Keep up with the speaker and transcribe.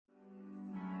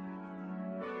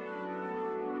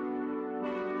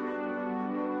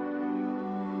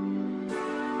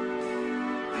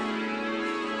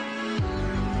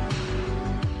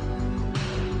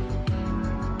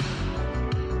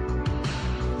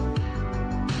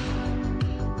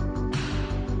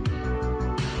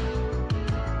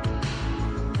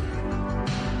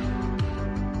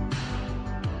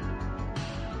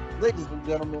Ladies and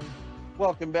gentlemen,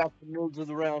 welcome back to Nerds of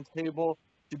the Round Table.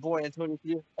 Your boy Antonio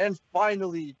here, and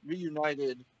finally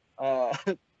reunited,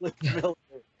 Cliff Miller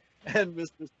and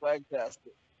Mr.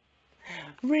 Swagtastic.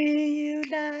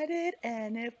 Reunited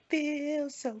and it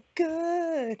feels so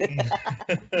good.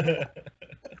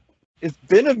 It's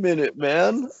been a minute,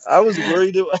 man. I was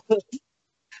worried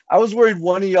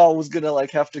one of y'all was gonna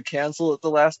like have to cancel at the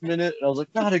last minute, and I was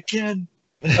like, not again.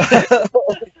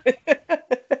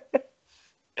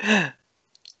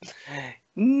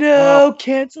 No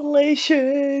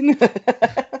cancellation.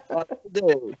 Not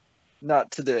today.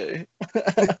 Not today.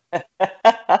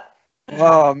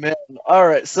 Oh man. All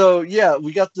right. So yeah,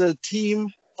 we got the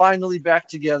team finally back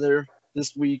together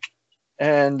this week.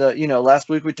 And last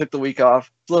week we took the week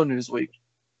off. Slow news week.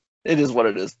 It is what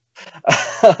it is.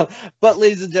 But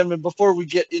ladies and gentlemen, before we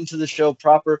get into the show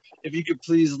proper, if you could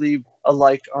please leave a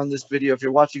like on this video. If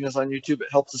you're watching us on YouTube,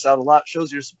 it helps us out a lot,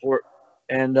 shows your support,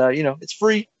 and it's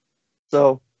free.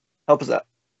 So help us out.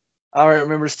 All right,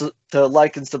 remember to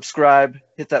like and subscribe,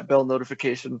 hit that bell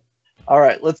notification. All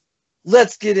right,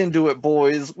 let's get into it,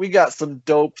 boys. We got some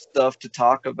dope stuff to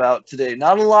talk about today.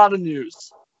 Not a lot of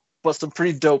news, but some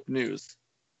pretty dope news.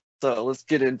 So let's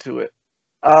get into it.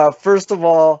 First of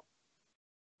all,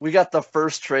 we got the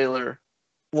first trailer.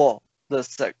 Well,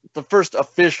 the first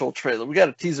official trailer. We got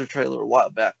a teaser trailer a while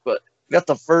back, but we got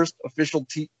the first official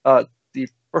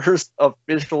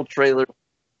trailer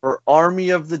for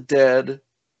Army of the Dead,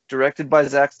 directed by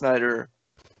Zack Snyder,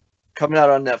 coming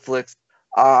out on Netflix.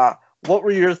 What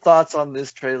were your thoughts on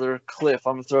this trailer? Cliff,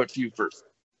 I'm going to throw it to you first.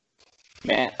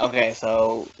 Man, okay,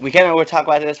 so we kind of were talking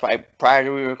about this right prior to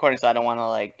we recording, so I don't want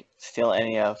to steal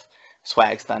any of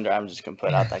Swag's thunder. I'm just going to put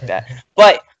it out like that.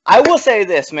 But I will say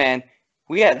this, man.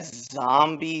 We have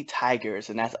zombie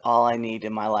tigers, and that's all I need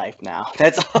in my life now.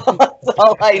 That's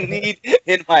all I need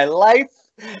in my life.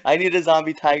 I need a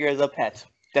zombie tiger as a pet.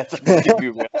 That's going to be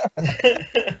real.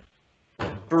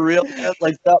 For real,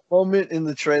 like that moment in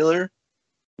the trailer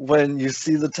when you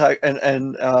see the tiger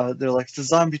and they're like, it's a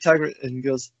zombie tiger, and he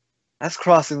goes, that's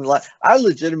crossing the line. I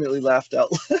legitimately laughed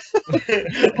out when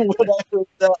I heard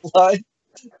that line.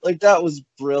 Like, that was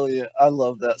brilliant. I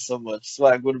love that so much.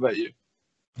 Swag, what about you?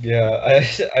 Yeah,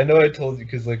 I know I told you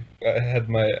because I had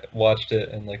watched it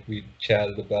and we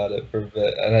chatted about it for a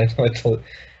bit, and I know I told.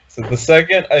 So the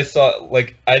second I saw,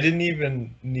 I didn't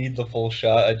even need the full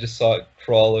shot. I just saw it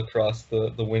crawl across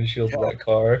the windshield of that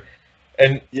car,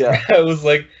 and yeah, I was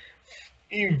like,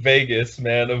 Vegas,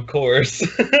 man, of course.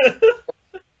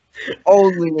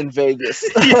 Only in Vegas.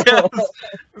 Yes.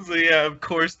 So yeah, of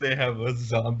course they have a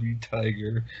zombie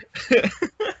tiger.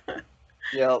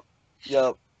 Yep.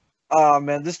 Oh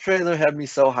man, this trailer had me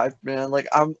so hyped, man.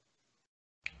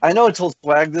 I know I told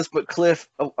Swag this, but Cliff,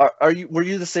 were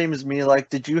you the same as me? Like,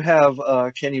 did you have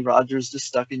Kenny Rogers just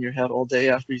stuck in your head all day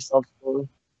after you saw the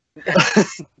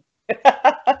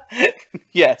trailer?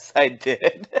 Yes, I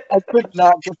did. I could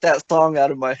not get that song out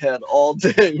of my head all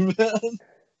day, man.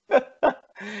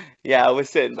 Yeah, I was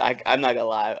sitting. I'm not gonna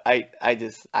lie.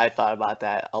 I thought about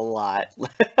that a lot.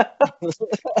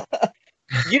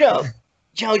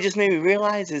 Joe just made me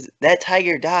realize is that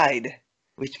tiger died,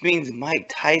 which means Mike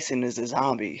Tyson is a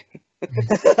zombie.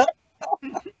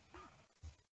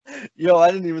 Yo, I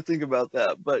didn't even think about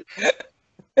that, but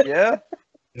yeah,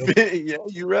 yeah,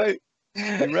 you're right.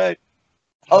 You're right.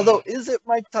 Although, is it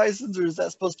Mike Tyson's or is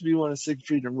that supposed to be one of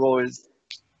Siegfried and Roy's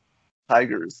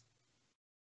tigers?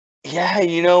 Yeah,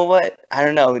 you know what? I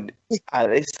don't know. Are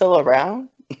they still around?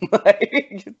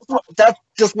 That's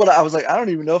just what I was like. I don't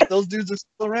even know if those dudes are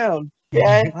still around.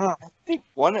 Yeah, I think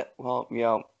one. Well,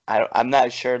 I'm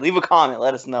not sure. Leave a comment.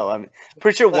 Let us know. I'm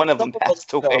pretty sure one of them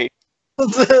passed away.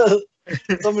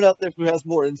 Someone out there who has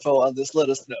more info on this, let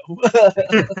us know.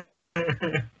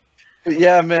 But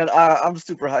yeah, man, I'm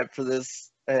super hyped for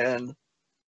this, and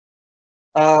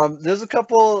there's a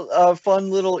couple fun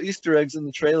little Easter eggs in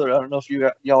the trailer. I don't know if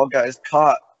y'all guys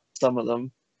caught some of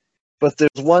them, but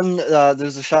there's one.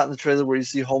 There's a shot in the trailer where you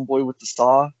see Homeboy with the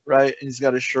saw, right, and he's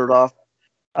got his shirt off.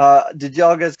 Did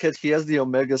y'all guys catch? He has the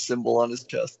Omega symbol on his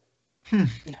chest. I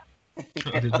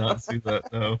did not see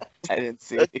that. No, I didn't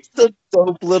see it. It's a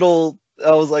dope little.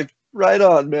 I was like, right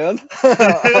on, man.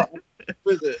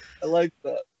 With it, I like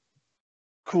that.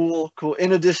 Cool.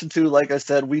 In addition to, like I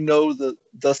said, we know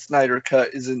the Snyder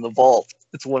Cut is in the vault.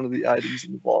 It's one of the items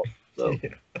in the vault. So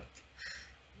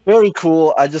very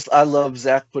cool. I love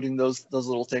Zack putting those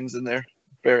little things in there.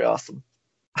 Very awesome.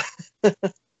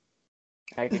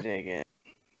 I can dig it.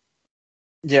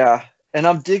 Yeah, and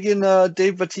I'm digging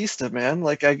Dave Bautista, man.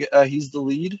 He's the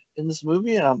lead in this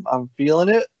movie, and I'm feeling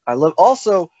it. I love.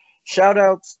 Also, shout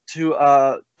outs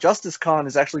to Justice Con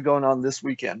is actually going on this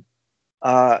weekend.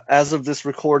 As of this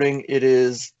recording, it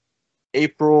is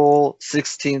April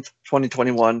 16th,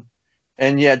 2021.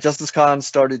 And yeah, JusticeCon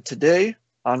started today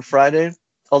on Friday.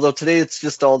 Although today it's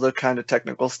just all the kind of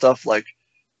technical stuff like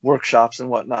workshops and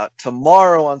whatnot.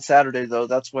 Tomorrow on Saturday, though,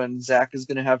 that's when Zach is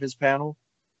going to have his panel.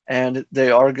 And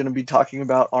they are going to be talking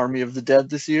about Army of the Dead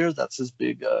this year. That's his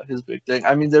big thing.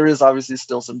 I mean, there is obviously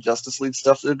still some Justice League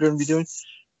stuff they're going to be doing.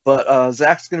 But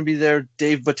Zach's going to be there.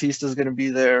 Dave Bautista is going to be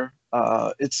there.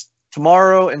 It's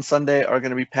tomorrow and Sunday are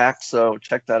going to be packed, so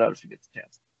check that out if you get the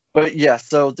chance. But yeah,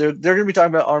 so they're going to be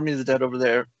talking about Army of the Dead over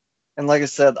there. And like I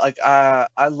said, like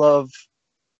I love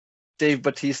Dave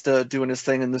Bautista doing his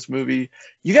thing in this movie.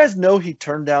 You guys know he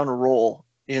turned down a role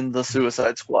in the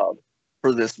Suicide Squad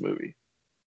for this movie.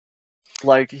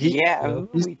 Like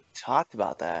we talked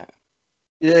about that.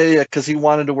 Yeah, because he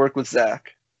wanted to work with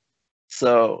Zach.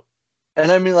 So,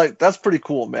 and I mean, like, that's pretty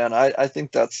cool, man. I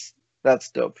think that's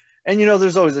dope. And you know,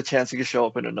 there's always a chance he could show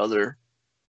up in another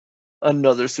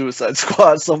Suicide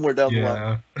Squad somewhere down the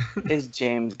line. Is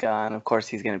James Gunn? Of course,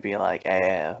 he's gonna be like,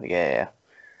 yeah. Yeah.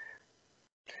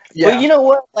 But you know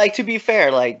what? Like, to be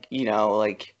fair, like, you know,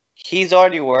 like, he's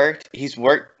already worked. We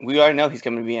already know he's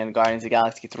going to be in Guardians of the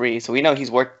Galaxy 3, so we know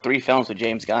he's worked 3 films with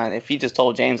James Gunn. If he just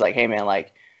told James, like, hey, man,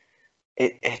 like,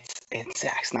 it's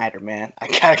Zack Snyder, man. I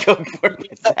gotta go work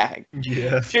with Zack.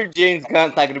 Yeah. Sure, James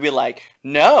Gunn's not going to be like,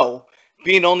 no,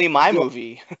 being only my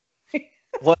movie.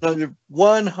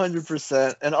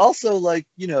 100%. And also, like,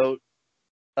 you know,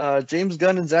 James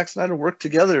Gunn and Zack Snyder worked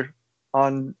together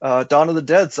on Dawn of the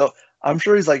Dead, so I'm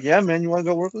sure he's like, yeah, man, you want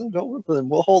to go work with him? Go work with him.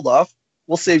 We'll hold off.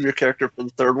 We'll save your character for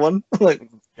the third one. Like,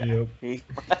 Yep.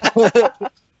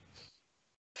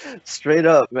 Straight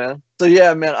up, man. So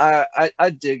yeah, man, I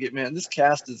dig it, man. This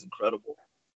cast is incredible.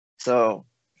 So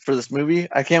for this movie,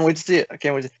 I can't wait to see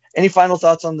it. Any final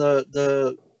thoughts on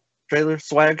the trailer,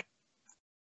 Swag?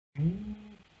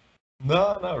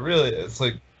 No, not really. It's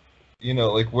like, you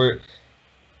know, like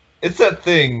it's that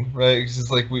thing, right? It's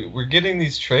just like we're getting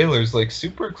these trailers like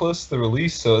super close to the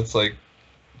release, so it's like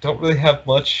don't really have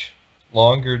much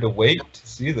longer to wait to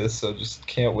see this, so just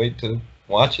can't wait to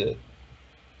watch it.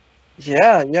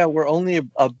 Yeah, we're only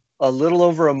a little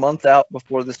over a month out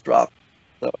before this drop.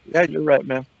 So yeah, you're right,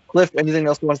 man. Cliff, anything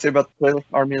else you want to say about the trailer,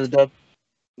 Army of the Dead?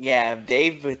 Yeah, if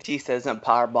Dave Bautista doesn't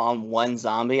powerbomb one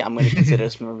zombie, I'm going to consider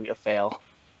this movie a fail.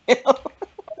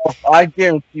 I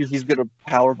guarantee you he's going to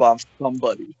powerbomb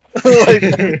somebody.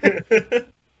 Like,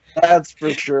 that's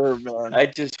for sure, man. I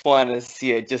just want to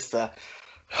see it just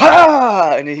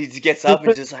ha! And then he just gets up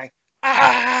and just like,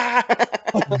 ah!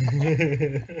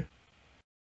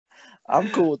 I'm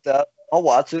cool with that. I'll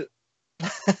watch it.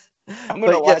 I'm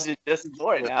going to watch it just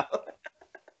for it now.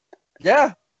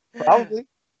 Yeah, probably.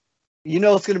 You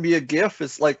know it's going to be a GIF.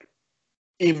 It's like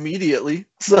immediately.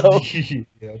 So.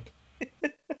 Yep.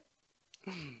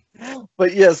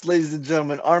 But yes, ladies and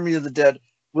gentlemen, Army of the Dead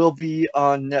will be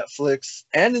on Netflix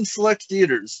and in select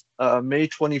theaters May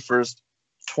 21st,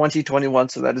 2021.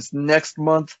 So that is next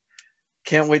month.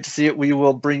 Can't wait to see it. We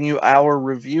will bring you our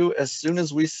review as soon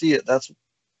as we see it.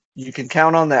 You can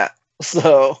count on that.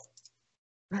 So,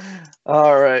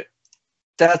 all right.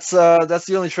 That's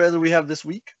the only trailer we have this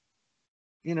week.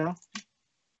 You know.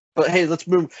 But hey, let's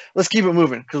keep it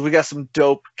moving because we got some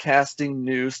dope casting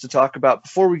news to talk about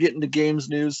before we get into games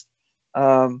news.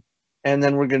 And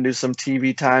then we're going to do some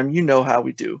TV time. You know how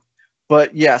we do.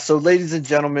 But yeah, so ladies and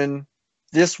gentlemen,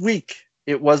 this week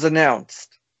it was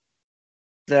announced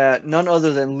that none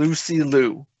other than Lucy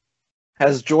Liu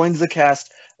has joined the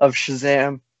cast of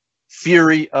Shazam!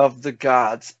 Fury of the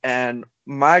Gods. And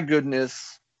my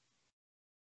goodness,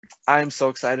 I'm so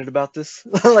excited about this.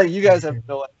 Like, you guys have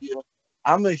no idea.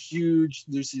 I'm a huge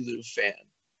Lucy Liu fan.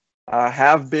 I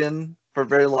have been for a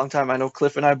very long time. I know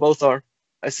Cliff and I both are.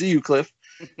 I see you, Cliff.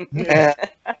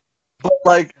 But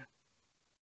like,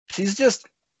 she's just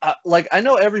like, I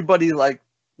know everybody like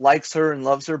likes her and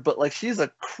loves her, but like, she's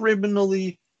a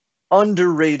criminally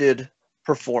underrated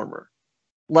performer.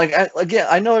 Like,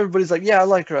 I know everybody's like, yeah, I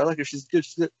like her. She's good.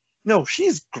 No,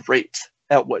 she's great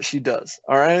at what she does.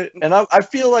 All right, and I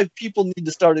feel like people need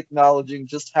to start acknowledging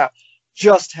just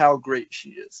how great she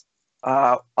is.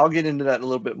 I'll get into that in a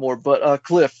little bit more. But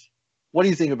Cliff, what do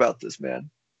you think about this, man?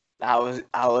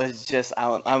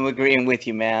 I'm agreeing with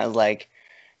you, man. Like,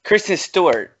 Kristen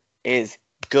Stewart is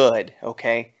good,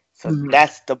 okay? So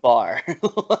that's the bar.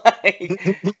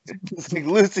 like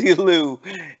Lucy Liu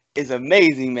is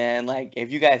amazing, man. Like,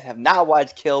 if you guys have not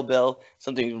watched Kill Bill,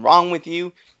 something's wrong with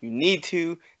you. You need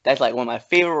to. That's like one of my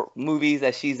favorite movies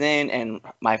that she's in, and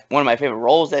one of my favorite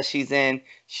roles that she's in.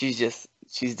 She's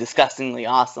disgustingly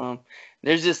awesome.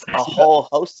 There's just a whole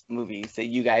host of movies that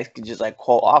you guys can just like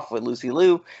quote off with Lucy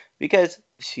Liu because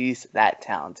she's that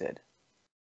talented.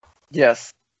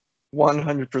 Yes,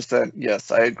 100%. Yes,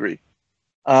 I agree.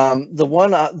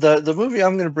 The movie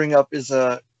I'm going to bring up is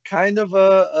a kind of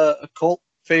a cult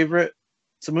favorite.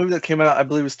 It's a movie that came out, I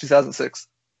believe, it was 2006,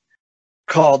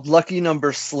 called Lucky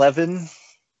Number Slevin.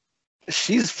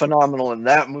 She's phenomenal in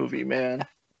that movie, man.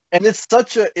 And it's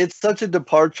such a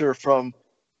departure from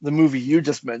the movie you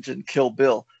just mentioned, Kill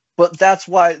Bill. But that's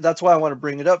why I want to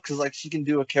bring it up, because like she can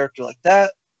do a character like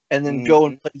that and then go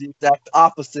and play the exact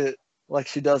opposite like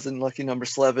she does in Lucky Number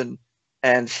Slevin,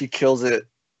 and she kills it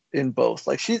in both.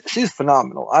 Like she's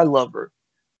phenomenal. I love her.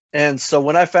 And so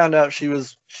when I found out she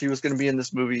was going to be in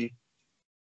this movie,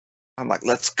 I'm like,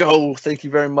 let's go. Thank you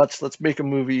very much. Let's make a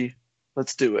movie.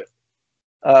 Let's do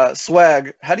it.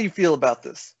 Swag, how do you feel about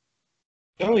this?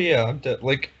 Oh yeah,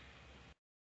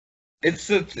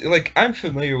 I'm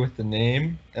familiar with the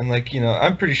name, and like, you know,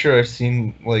 I'm pretty sure I've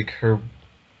seen like her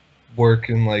work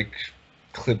in like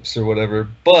clips or whatever.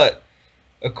 But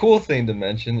a cool thing to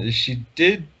mention is she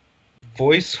did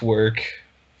voice work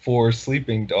for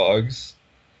Sleeping Dogs.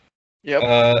 Yep.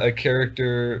 A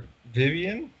character,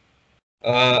 Vivian.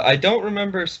 I don't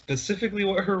remember specifically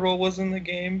what her role was in the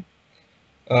game,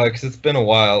 because it's been a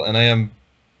while, and I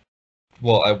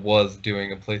was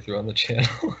doing a playthrough on the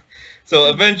channel. So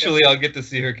eventually I'll get to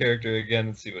see her character again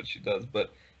and see what she does.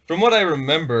 But from what I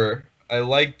remember, I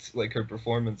liked like her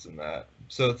performance in that.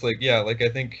 So it's like, yeah, like I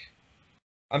think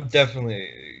I'm definitely,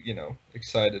 you know,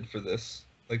 excited for this.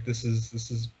 Like this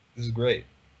is great.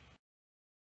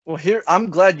 Well, here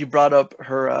I'm glad you brought up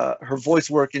her voice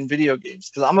work in video games,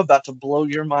 because I'm about to blow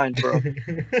your mind, bro.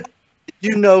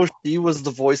 You know she was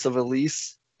the voice of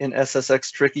Elise in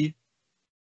SSX Tricky?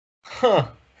 Huh.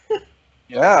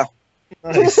 Yeah.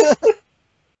 Nice.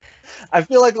 I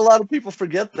feel like a lot of people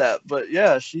forget that, but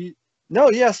yeah, straight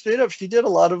up, she does a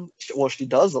lot of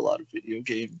video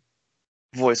game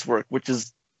voice work, which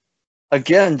is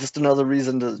again just another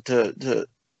reason to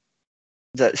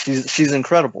that she's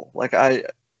incredible. Like I'll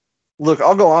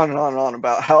go on and on and on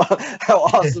about how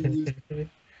awesome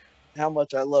how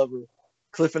much I love her.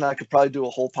 Cliff and I could probably do a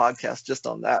whole podcast just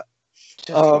on that.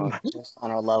 Just on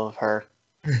our love of her.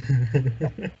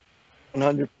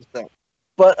 100%.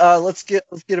 But let's get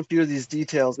a few of these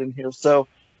details in here. So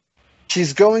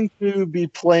she's going to be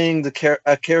playing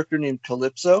a character named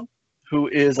Calypso, who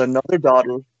is another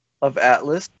daughter of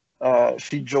Atlas.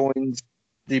 She joins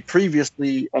the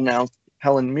previously announced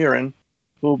Helen Mirren,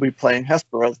 who will be playing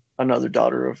Hespera, another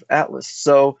daughter of Atlas.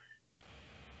 So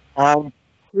I'm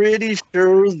pretty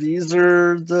sure these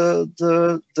are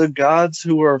the gods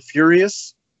who are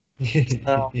furious.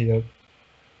 Yep.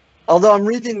 Although I'm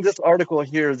reading this article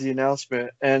here, the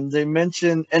announcement, and they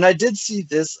mention, and I did see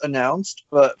this announced,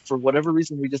 but for whatever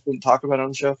reason we just didn't talk about it on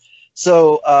the show.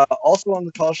 So also on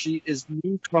the call sheet is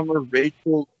newcomer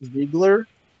Rachel Ziegler,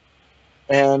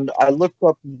 and I looked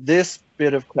up this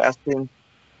bit of casting.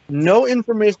 No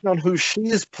information on who she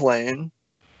is playing,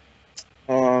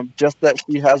 just that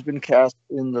she has been cast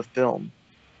in the film.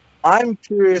 I'm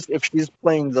curious if she's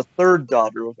playing the third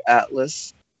daughter of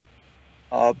Atlas.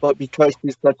 But because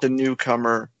she's such a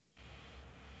newcomer,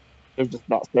 they're just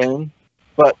not saying.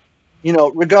 But, you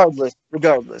know, regardless,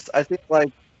 I think,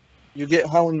 like, you get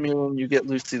Helen Mirren, you get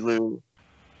Lucy Liu.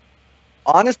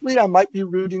 Honestly, I might be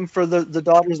rooting for the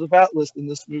daughters of Atlas in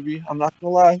this movie. I'm not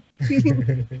going to lie.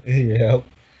 Yep.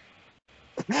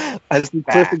 I see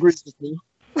Cliff agrees with me.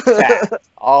 Facts.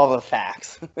 All the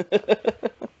facts.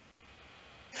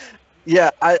 Yeah,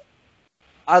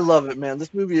 I love it, man.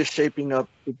 This movie is shaping up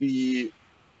to be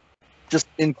just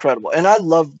incredible. And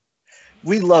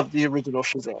we love the original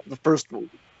Shazam, the first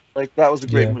movie. Like, that was a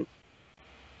great movie.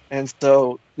 And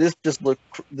so this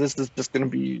is just going to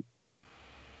be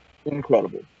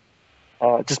incredible.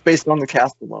 Just based on the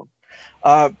cast alone.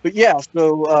 But yeah,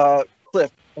 so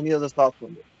Cliff, any other thoughts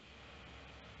on this?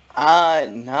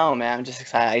 No, man, I'm just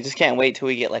excited. I just can't wait till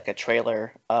we get like a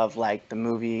trailer of like the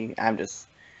movie.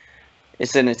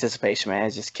 It's in anticipation, man.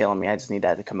 It's just killing me. I just need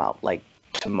that to come out like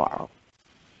tomorrow.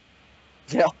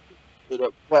 Yeah.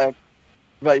 What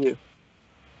about you?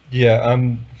 Yeah,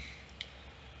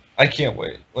 I can't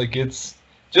wait. Like, it's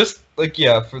just like,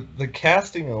 yeah, for the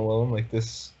casting alone, like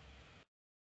this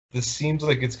seems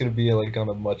like it's gonna be like on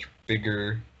a much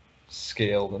bigger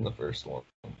scale than the first one,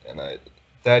 and that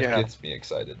gets me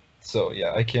excited. So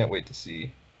yeah, I can't wait to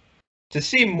see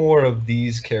more of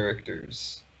these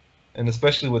characters, and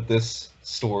especially with this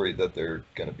story that they're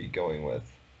gonna be going with.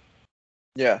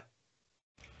 Yeah.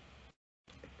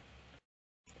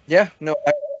 Yeah, no,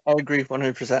 I agree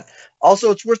 100%.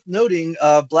 Also, it's worth noting,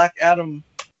 Black Adam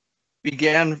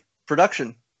began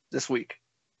production this week.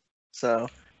 So,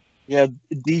 yeah,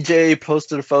 DJ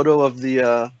posted a photo of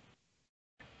the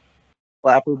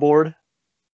flapper board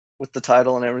with the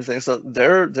title and everything. So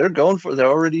they're going for. They're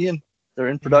already in. They're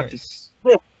in production.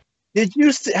 Nice.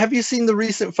 Have you seen the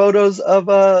recent photos of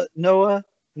Noah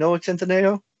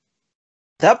Centineo?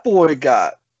 That boy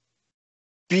got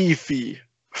beefy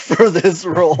for this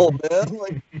role, man.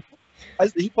 Like,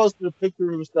 he posted a picture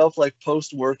of himself like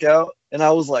post workout, and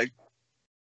I was like,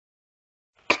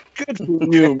 "Good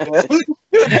for you, man."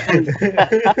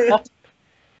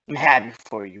 I'm happy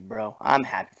for you, bro. I'm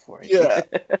happy for you. Yeah,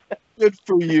 good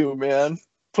for you, man.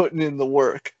 Putting in the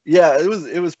work. Yeah,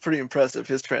 it was pretty impressive,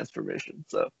 his transformation.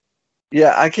 So,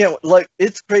 yeah, I can't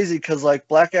it's crazy because like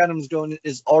Black Adam's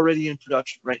is already in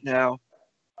production right now.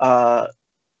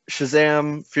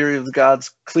 Shazam, Fury of the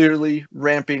Gods, clearly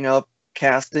ramping up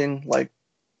casting like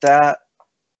that.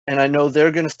 And I know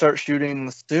they're going to start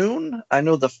shooting soon. I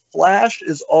know The Flash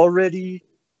is already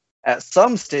at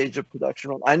some stage of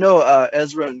production. I know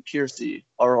Ezra and Kiersey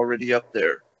are already up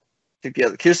there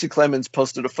together. Kiersey Clemens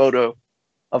posted a photo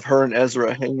of her and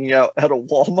Ezra hanging out at a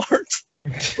Walmart,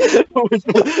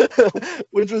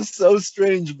 which was so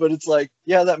strange, but it's like,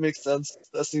 yeah, that makes sense.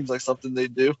 That seems like something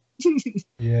they'd do.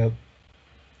 Yeah.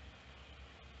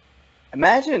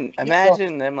 Imagine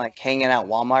them like hanging out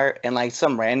Walmart and like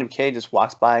some random kid just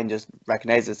walks by and just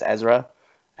recognizes Ezra,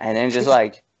 and then just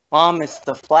like, "Mom, it's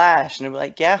the Flash," and they're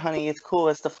like, "Yeah, honey, it's cool.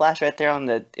 It's the Flash right there in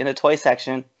the toy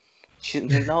section."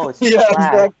 No, it's the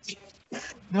Flash. Exactly.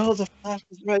 No, the Flash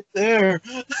is right there.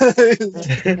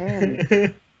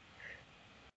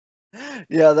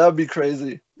 Yeah, that would be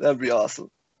crazy. That'd be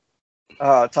awesome.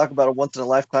 Talk about a once in a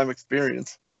lifetime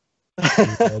experience.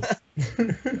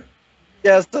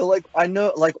 Yeah, so like I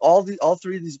know like all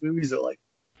three of these movies are like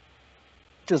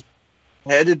just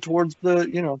headed towards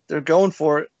they're going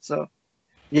for it. So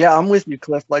yeah, I'm with you,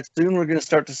 Cliff. Like soon we should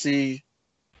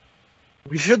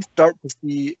start to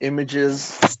see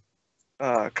images,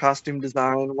 costume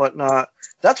design, whatnot.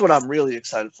 That's what I'm really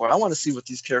excited for. I want to see what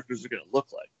these characters are gonna look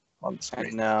like on the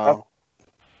screen. No.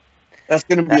 That's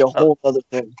gonna be a whole other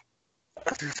thing. I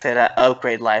was gonna say that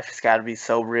upgrade life has got to be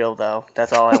so real, though.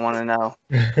 That's all I want to know.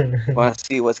 I want to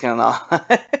see what's going on.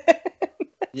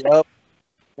 Yep,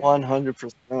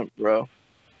 100%, bro.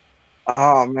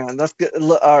 Oh man, that's good.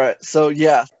 All right, so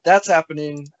yeah, that's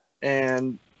happening,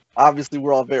 and obviously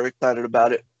we're all very excited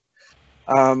about it.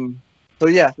 So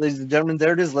yeah, ladies and gentlemen,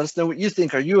 there it is. Let us know what you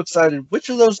think. Are you excited? Which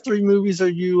of those three movies are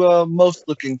you most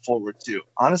looking forward to?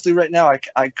 Honestly, right now,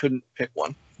 I couldn't pick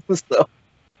one. So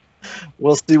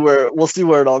we'll see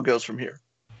where it all goes from here.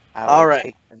 All right.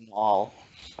 Take them all.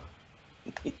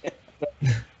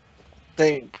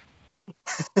 Same.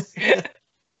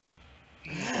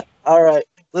 All right,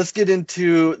 let's get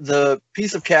into the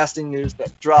piece of casting news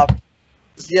that dropped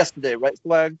yesterday, right,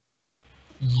 Swag?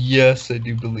 Yes, I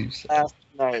do believe so. Last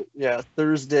night, yeah,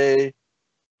 Thursday,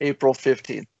 April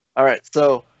 15th. All right,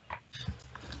 so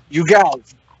you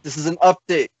guys, this is an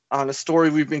update on a story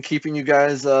we've been keeping you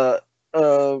guys in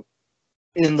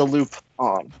the loop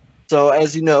on. So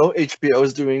as you know, HBO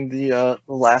is doing the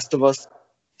Last of Us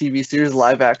TV series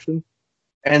live action,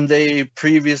 and they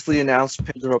previously announced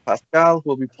Pedro Pascal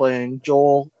will be playing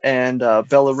Joel, and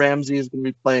Bella Ramsey is going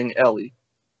to be playing Ellie.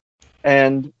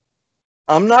 And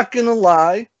I'm not going to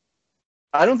lie,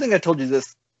 I don't think I told you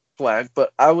this, Flag,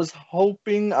 but I was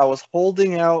holding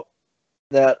out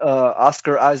that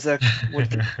Oscar Isaac would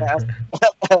be cast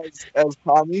as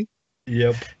Tommy.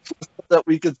 Yep. That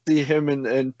we could see him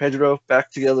and Pedro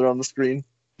back together on the screen.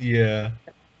 Yeah.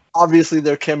 Obviously,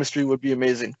 their chemistry would be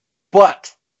amazing.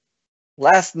 But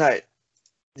last night,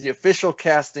 the official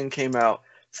casting came out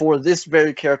for this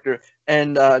very character.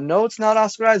 And no, it's not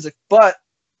Oscar Isaac, but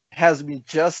has me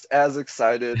just as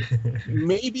excited,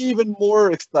 maybe even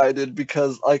more excited,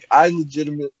 because like I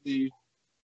legitimately,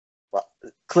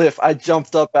 Cliff, I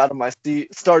jumped up out of my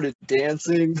seat, started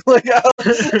dancing. Like I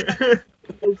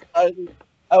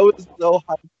was so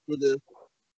hyped for this.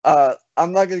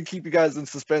 I'm not gonna keep you guys in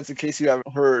suspense in case you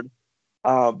haven't heard,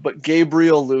 but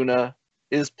Gabriel Luna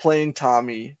is playing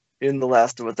Tommy in The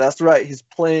Last of Us. That's right, he's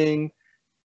playing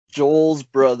Joel's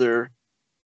brother.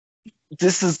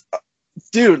 This is,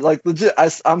 dude, like legit.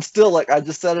 I'm still like, I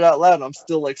just said it out loud. I'm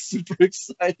still like super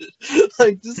excited.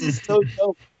 Like this is so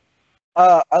dope.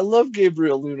 I love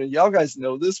Gabriel Luna. Y'all guys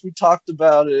know this. We talked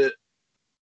about it.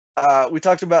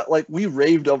 We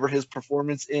raved over his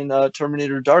performance in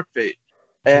Terminator Dark Fate.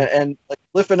 And like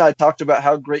Cliff and I talked about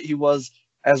how great he was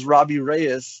as Robbie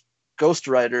Reyes, Ghost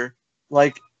Rider.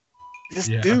 Like this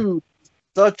dude,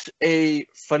 such a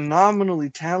phenomenally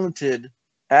talented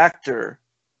actor.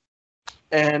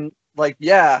 And like,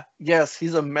 yeah, yes,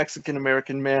 he's a Mexican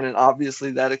American man, and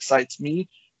obviously that excites me.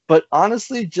 But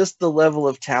honestly, just the level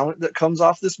of talent that comes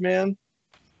off this man,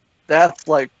 that's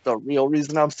like the real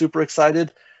reason I'm super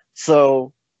excited.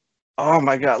 So, oh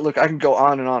my God, look, I can go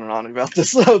on and on and on about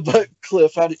this, but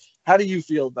Cliff, how do you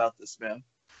feel about this, man?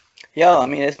 Yo, I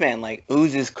mean, this man like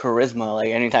oozes charisma.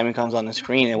 Like anytime he comes on the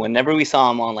screen, and whenever we saw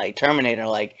him on like Terminator,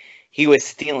 like he was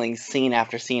stealing scene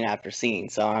after scene after scene.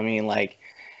 So I mean, like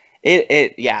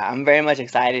yeah, I'm very much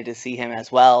excited to see him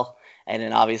as well. And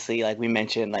then obviously, like we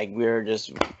mentioned, like we were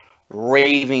just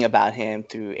raving about him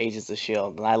through Agents of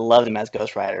Shield, and I loved him as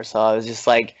Ghost Rider. So I was just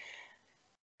like,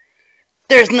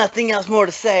 there's nothing else more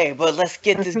to say, but let's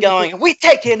get this going. We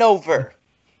taking over.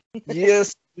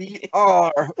 Yes, we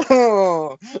are.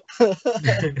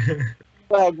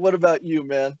 Swag, what about you,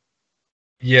 man?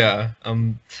 Yeah,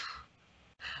 I'm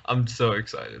so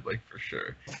excited, like for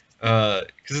sure. Because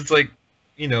it's like,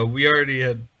 we already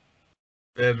had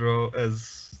Pedro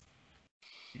as,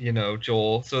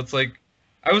 Joel, so it's like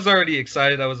I was already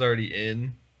excited, I was already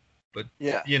in, but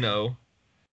Yeah.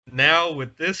 Now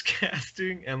with this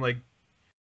casting and like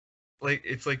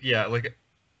it's like, yeah, like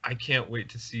I can't wait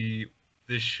to see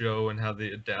this show and how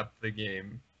they adapt the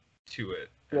game to it.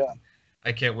 Yeah.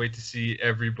 I can't wait to see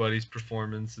everybody's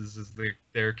performances as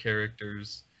their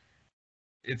characters.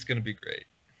 It's gonna be great.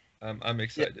 I'm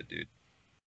excited, dude.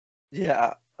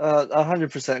 Yeah,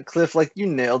 100%. Cliff, like you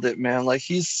nailed it, man. Like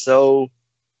he's so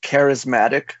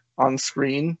charismatic on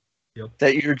screen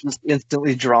that you're just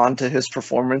instantly drawn to his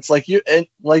performance. Like you're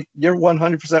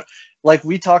 100%. Like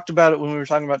we talked about it when we were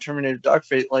talking about Terminator Dark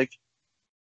Fate.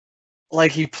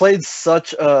 Like he played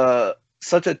such a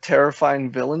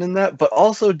terrifying villain in that, but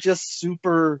also just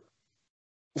super.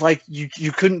 Like you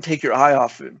couldn't take your eye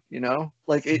off him,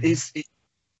 Like this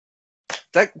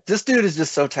dude is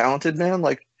just so talented, man.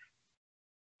 Like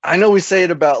I know we say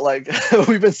it about like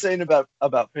we've been saying about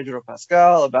Pedro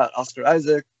Pascal, about Oscar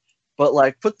Isaac, but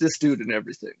like put this dude in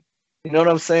everything. You know what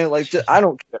I'm saying? Like I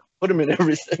don't care. Put him in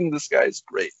everything. This guy is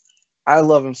great. I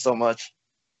love him so much.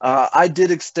 I did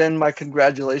extend my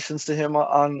congratulations to him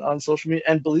on social media,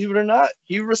 and believe it or not,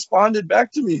 he responded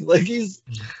back to me. Like he's,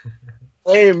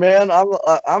 hey man,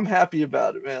 I'm happy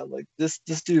about it, man. Like this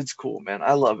dude's cool, man.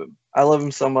 I love him. I love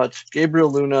him so much.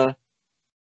 Gabriel Luna.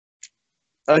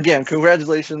 Again,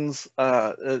 congratulations.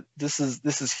 This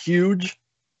is huge,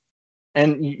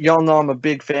 and y'all know I'm a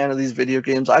big fan of these video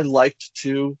games. I liked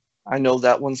 2. I know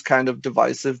that one's kind of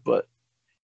divisive, but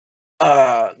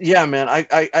yeah, man, I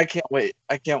can't wait.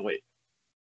 I can't wait.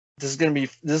 This is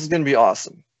gonna be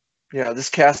awesome. Yeah, this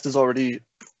cast is already,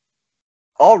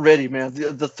 man.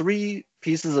 The 3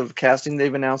 pieces of casting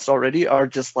they've announced already are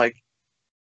just like,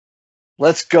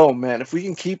 let's go, man. If we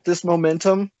can keep this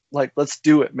momentum, like, let's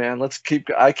do it, man.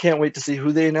 I can't wait to see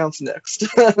who they announce next.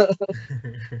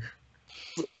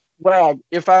 Wow,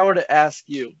 if I were to ask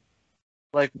you,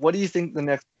 like, what do you think the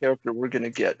next character we're gonna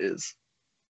get is?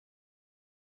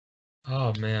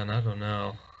 Oh man, I don't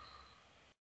know.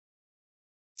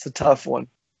 It's a tough one.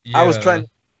 Yeah. I was trying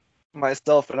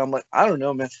myself, and I'm like, I don't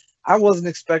know, man. I wasn't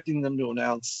expecting them to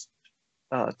announce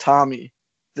Tommy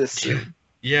this soon.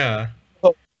 Yeah.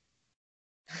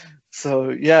 So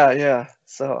yeah.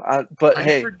 So I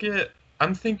forget.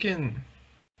 I'm thinking,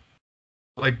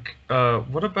 like,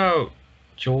 what about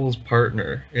Joel's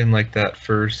partner in like that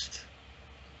first,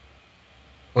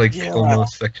 like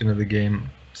almost section of the game?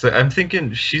 So I'm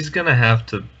thinking she's gonna have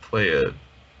to play a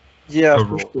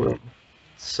role. Sure.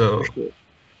 So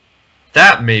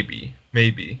that maybe.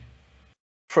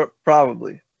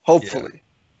 Probably, hopefully,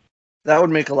 that would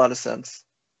make a lot of sense.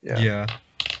 Yeah.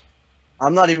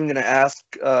 I'm not even gonna ask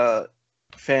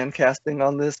fan casting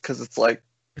on this because it's like,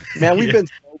 man, we've been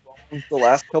so wrong the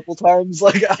last couple times.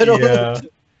 Like I don't know.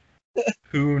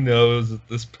 Who knows at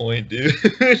this point, dude?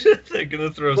 They're gonna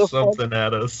throw something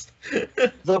at us.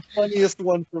 The funniest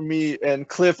one for me, and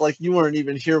Cliff, like you weren't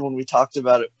even here when we talked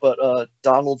about it, but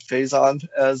Donald Faison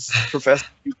as Professor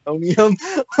Plutonium,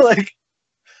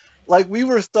 like we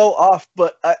were so off,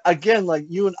 but again, like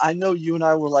I know you and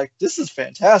I were like, this is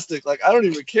fantastic. Like I don't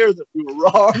even care that we were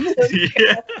wrong.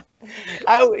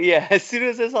 As soon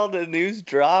as I saw the news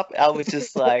drop, I was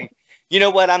just like, you know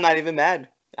what? I'm not even mad.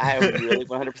 I really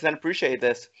 100% appreciate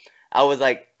this. I was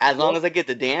like, as long as I get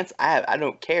to dance, I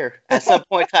don't care. At some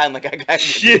point in time, like I got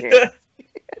to get to dance.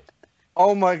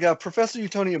 Oh my God, Professor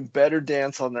Utonium better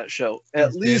dance on that show.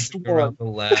 At least one. Around the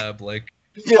lab, like.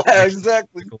 Yeah,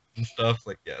 exactly. And stuff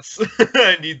like yes,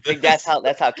 I need this. Like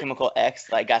that's how Chemical X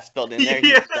like got spelled in there.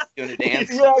 Yeah. He was doing a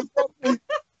dance. Yeah, exactly.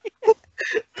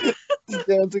 He's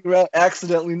dancing around,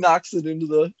 accidentally knocks it into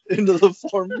the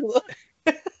formula.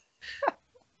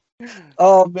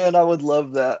 Oh man, I would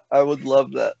love that. I would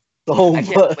love that so I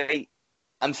can't much. wait.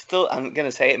 I'm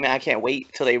gonna say it, man. I can't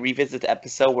wait till they revisit the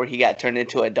episode where he got turned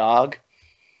into a dog,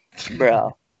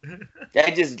 bro.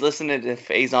 I just listening to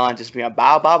Faison just being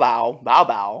bow bow bow bow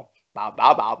bow bow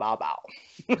bow bow bow bow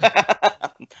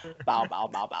bow bow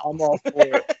bow bow. I'm all for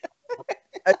it.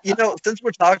 Since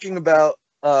we're talking about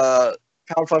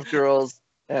Powerpuff Girls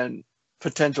and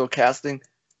potential casting,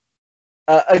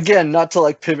 again, not to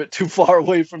like pivot too far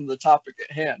away from the topic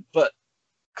at hand, but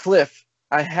Cliff,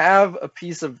 I have a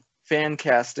piece of fan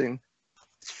casting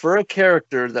for a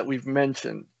character that we've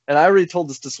mentioned, and I already told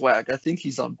this to Swag. I think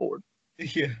he's on board.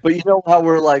 Yeah. But you know how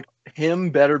we're like, him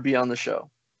better be on the show,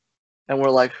 and we're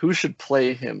like, who should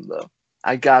play him though?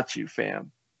 I got you,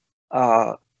 fam.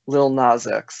 Lil Nas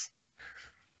X.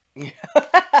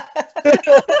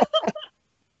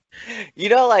 You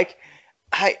know, like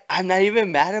I'm not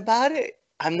even mad about it.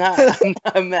 I'm not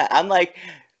mad. I'm like,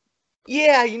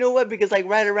 yeah, you know what? Because like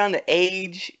right around the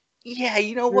age, yeah,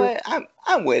 you know what?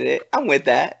 I'm with it. I'm with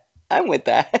that. I'm with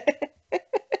that.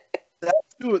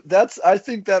 I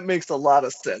think that makes a lot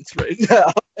of sense right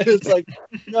now. And it's like,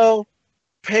 no,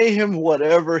 pay him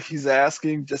whatever he's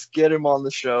asking. Just get him on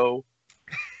the show.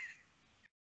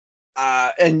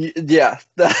 And yeah,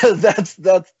 that's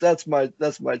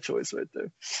my choice right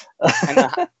there.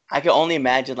 I can only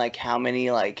imagine like how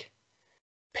many like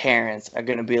parents are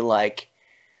gonna be like,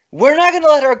 we're not gonna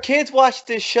let our kids watch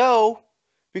this show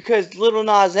because Little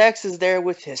Nas X is there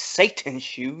with his Satan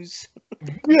shoes.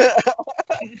 Yeah.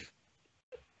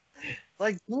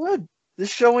 Like, good. This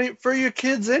show ain't for your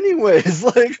kids anyways.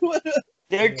 Like, what?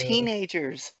 They're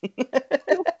teenagers.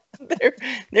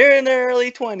 they're in their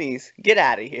early 20s. Get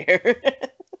out of here.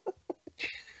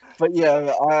 But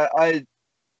yeah,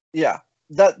 yeah,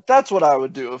 that's what I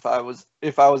would do if I was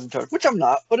in charge, which I'm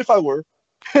not, but if I were.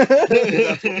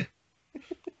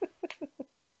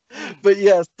 But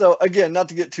yeah, so again, not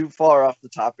to get too far off the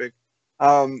topic,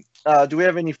 do we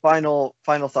have any final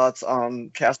thoughts on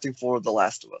casting for The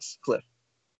Last of Us, Cliff?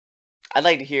 I'd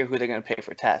like to hear who they're gonna pay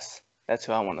for Tess. That's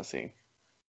who I want to see.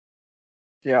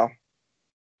 Yeah.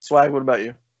 Swag, what about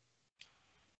you?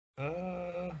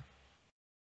 No,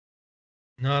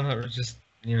 not just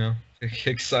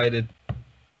excited.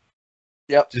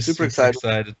 Yep, Just super excited.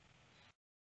 excited.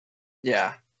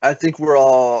 Yeah, I think we're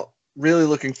all really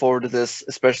looking forward to this,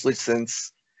 especially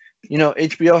since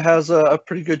HBO has a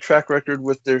pretty good track record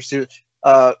with their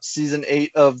season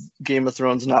 8 of Game of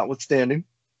Thrones notwithstanding.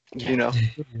 Yeah.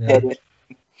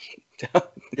 Get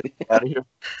out of here.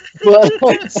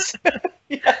 But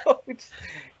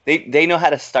they know how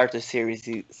to start their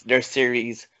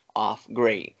series off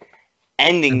great.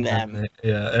 Ending them.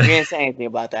 Yeah. You didn't say anything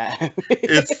about that.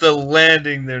 It's the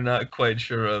landing they're not quite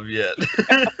sure of yet.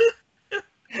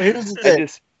 Here's the thing.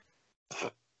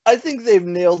 I think they've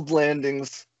nailed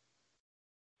landings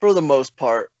for the most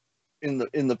part in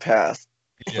the past.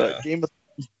 Yeah. But Game of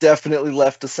Thrones definitely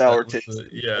left a sour taste.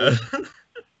 Yeah.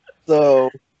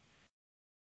 So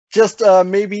just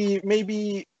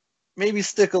maybe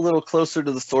stick a little closer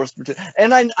to the source material.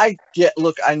 And I get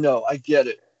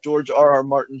it. George R.R.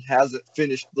 Martin hasn't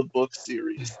finished the book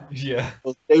series. Yeah.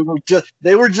 So they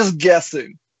were just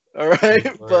guessing. All right,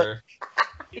 but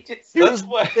that's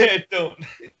why I don't.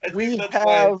 Why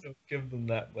I don't give them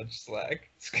that much slack.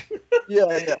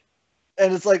 yeah,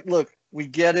 and it's like, look, we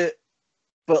get it,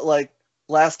 but like,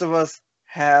 Last of Us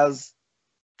has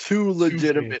two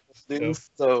legitimate things,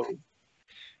 so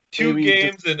 2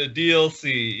 games and a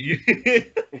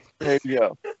DLC. There you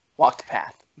go. Walk the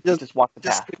path. Just walk the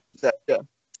path.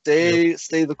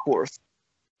 Stay the course.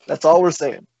 That's all we're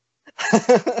saying.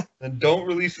 And don't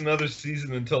release another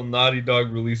season until Naughty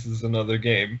Dog releases another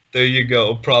game. There you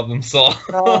go. Problem solved.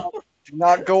 Do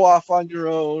not go off on your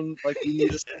own. Like, you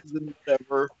need a season,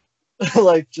 whatever.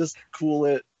 Like, just cool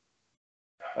it.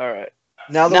 All right.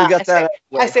 Now that we got that,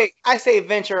 I say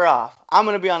venture off. I'm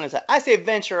gonna be honest. I say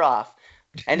venture off,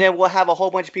 and then we'll have a whole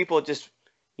bunch of people just,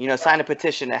 sign a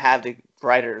petition to have the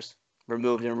writers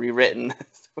removed and rewritten.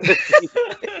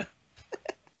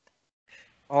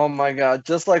 Oh my God!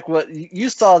 Just like what you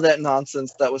saw that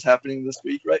nonsense that was happening this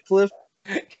week, right, Cliff?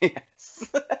 Yes.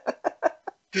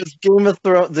 Because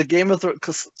the Game of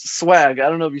Thrones swag. I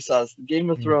don't know if you saw this. The Game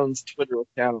of Thrones Twitter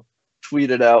account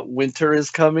tweeted out "Winter is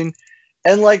coming,"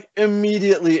 and like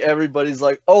immediately everybody's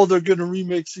like, "Oh, they're gonna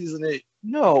remake season 8."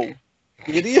 No,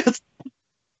 idiots.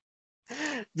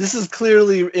 This is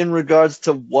clearly in regards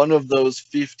to one of those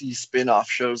 50 spin-off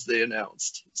shows they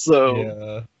announced. So,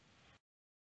 yeah.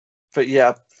 But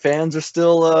yeah, fans are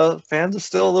still a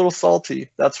little salty.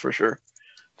 That's for sure.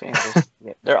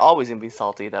 They're always gonna be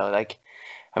salty though. Like,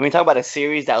 I mean, talk about a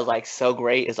series that was like so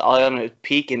great. It's all on a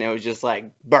peak, and it was just like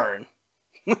burn.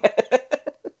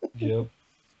 Yep.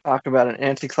 Talk about an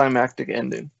anticlimactic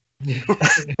ending.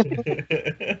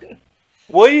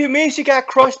 What do you mean she got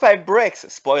crushed by bricks?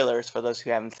 Spoilers for those who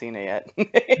haven't seen it yet.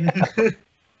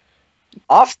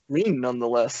 Off screen,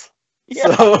 nonetheless.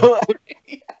 Yeah. So,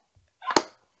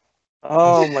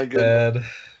 oh my goodness,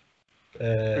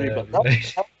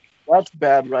 Bad. that's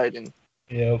bad writing.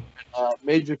 Yep.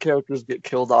 Major characters get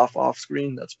killed off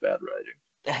screen. That's bad writing.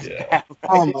 That's Yeah. bad.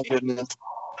 Oh my goodness.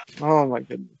 Oh my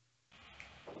goodness.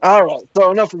 All right.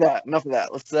 So enough of that.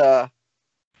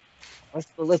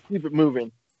 Let's keep it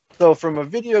moving. So from a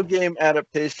video game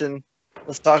adaptation,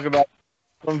 let's talk about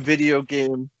some video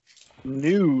game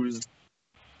news.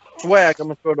 Swag, I'm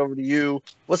gonna throw it over to you.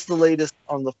 What's the latest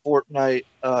on the Fortnite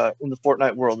in the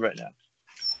Fortnite world right now?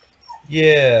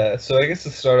 Yeah, so I guess to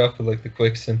start off with like the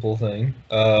quick, simple thing.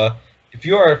 If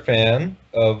you are a fan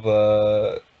of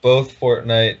both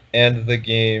Fortnite and the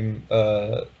game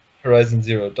Horizon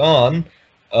Zero Dawn,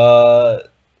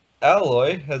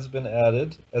 Alloy has been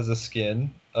added as a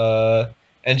skin,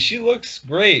 and she looks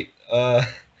great.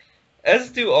 As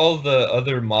do all the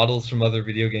other models from other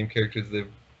video game characters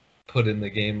they've put in the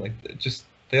game. Like,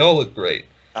 they all look great.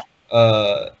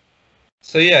 So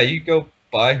yeah, you go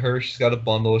buy her. She's got a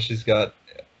bundle. She's got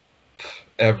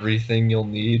everything you'll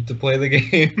need to play the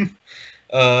game.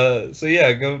 So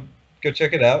yeah, go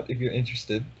check it out if you're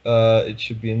interested. It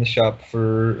should be in the shop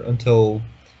for until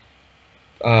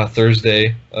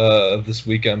Thursday of this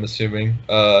week, I'm assuming.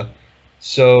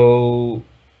 So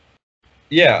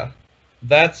yeah,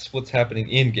 that's what's happening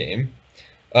in game.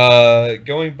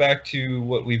 Going back to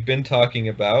what we've been talking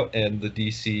about and the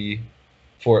DC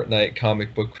Fortnite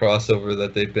comic book crossover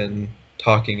that they've been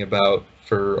talking about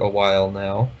for a while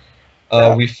now.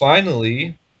 We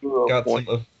finally got some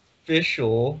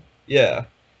official,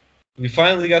 we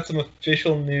finally got some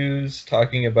official news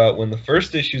talking about when the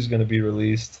first issue is going to be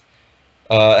released,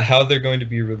 how they're going to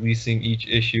be releasing each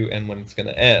issue, and when it's going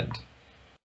to end.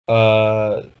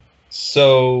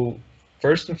 So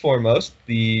first and foremost,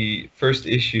 the first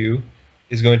issue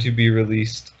is going to be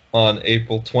released on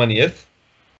April 20th.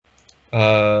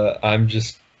 I'm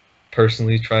just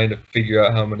personally trying to figure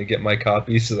out how I'm going to get my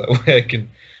copy so that way I can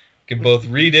both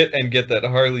read it and get that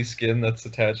Harley skin that's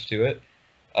attached to it.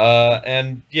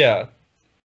 And yeah,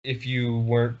 if you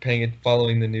weren't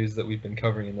following the news that we've been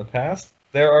covering in the past,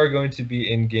 there are going to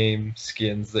be in-game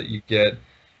skins that you get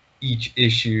each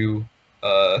issue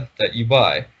that you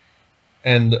buy.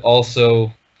 And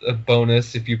also a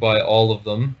bonus, if you buy all of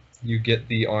them, you get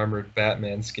the armored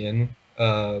Batman skin,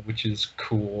 which is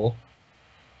cool.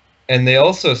 And they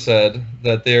also said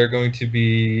that they are going to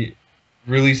be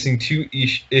releasing 2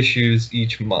 issues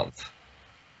each month.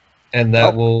 And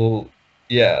that will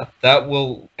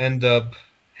end up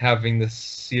having the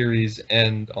series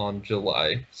end on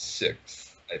July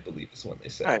 6th, I believe is when they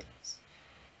said. Right.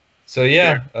 So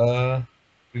yeah,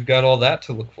 we've got all that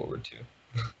to look forward to.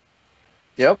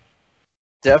 Yep,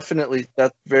 definitely.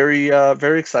 That's very,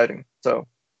 very exciting. So,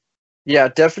 yeah,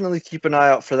 definitely keep an eye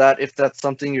out for that if that's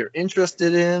something you're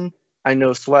interested in. I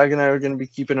know Swag and I are going to be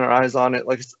keeping our eyes on it.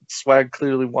 Like, Swag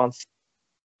clearly wants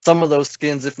some of those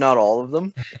skins, if not all of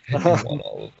them. I do want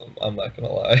all of them. I'm not going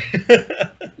to lie.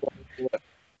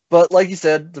 But like you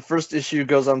said, the first issue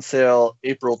goes on sale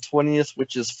April 20th,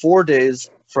 which is 4 days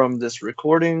from this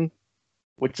recording,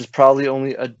 which is probably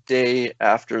only a day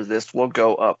after this will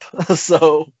go up.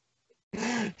 So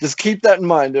just keep that in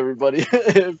mind, everybody.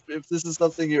 if this is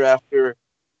something you're after,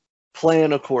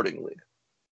 plan accordingly.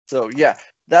 So yeah,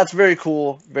 that's very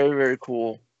cool. Very, very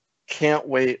cool. Can't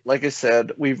wait. Like I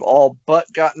said, we've all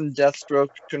but gotten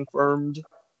Deathstroke confirmed,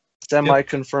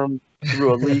 semi-confirmed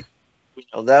through a leak. We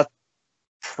know that's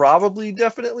probably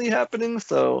definitely happening.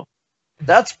 So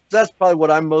that's probably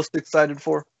what I'm most excited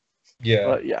for. Yeah.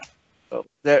 But yeah. So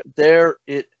there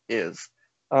it is.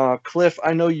 Cliff,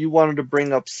 I know you wanted to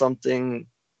bring up something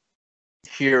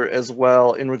here as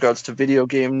well in regards to video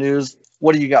game news.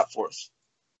 What do you got for us?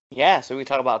 Yeah, so we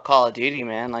talk about Call of Duty,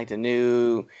 man. Like, the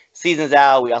new season's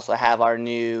out. We also have our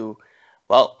new,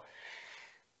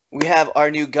 we have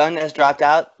our new gun that's dropped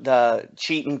out. The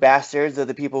cheating bastards of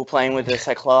the people playing with the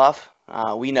Cyclops.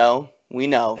 We know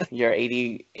your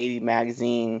 80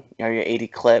 magazine or your 80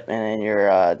 clip, and then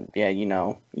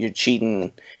you're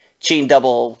cheating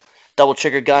double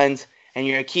trigger guns and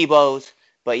your Kibos.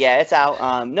 But yeah, it's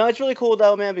out. No, it's really cool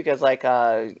though, man, because like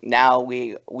now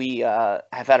we have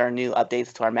had our new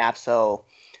updates to our map, so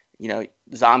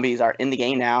zombies are in the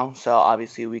game now. So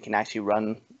obviously we can actually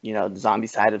run the zombie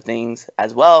side of things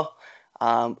as well.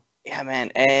 Yeah,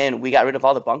 man, and we got rid of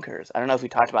all the bunkers. I don't know if we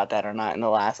talked about that or not in the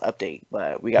last update,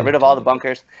 but we got Oh, rid of all the dude.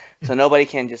 bunkers, so nobody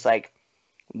can just like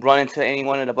run into any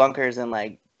one of the bunkers and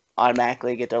like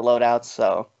automatically get their loadouts.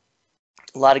 So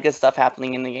a lot of good stuff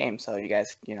happening in the game. So you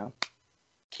guys,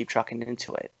 keep trucking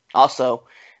into it. Also,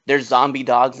 there's zombie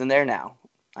dogs in there now.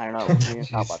 I don't know. We didn't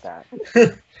talk about that.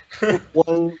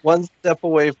 One step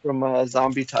away from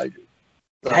zombie tiger.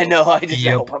 So, I know. I just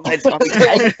Yep. want my zombie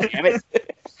tiger. Damn it.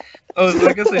 Oh, so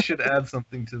I guess I should add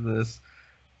something to this.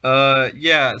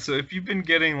 Yeah, so if you've been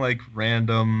getting like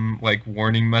random like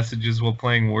warning messages while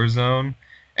playing Warzone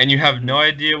and you have no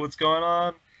idea what's going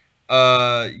on,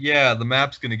 yeah, the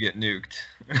map's gonna get nuked.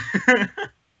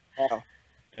 Oh.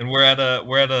 And we're at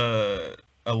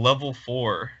a level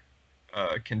 4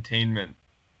 containment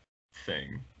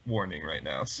thing warning right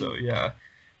now. So yeah.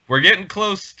 We're getting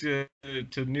close to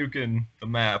nuking the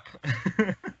map.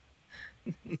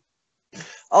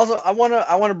 Also, I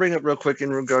wanna bring up real quick in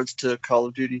regards to Call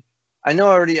of Duty. I know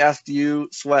I already asked you,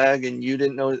 Swag, and you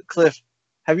didn't know. Cliff,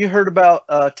 have you heard about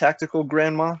Tactical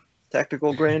Grandma,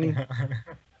 Tactical Granny?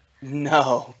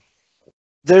 No.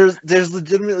 There's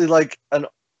legitimately like an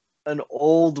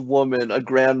old woman, a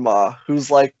grandma, who's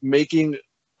like making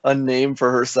a name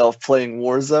for herself playing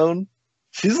Warzone.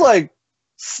 She's like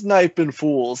sniping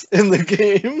fools in the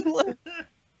game.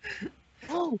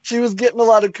 She was getting a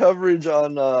lot of coverage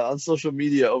on social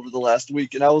media over the last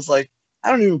week, and I was like, I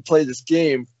don't even play this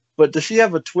game, but does she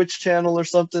have a Twitch channel or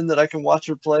something that I can watch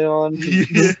her play on? 'Cause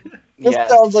this Yeah.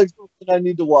 sounds like something I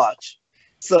need to watch.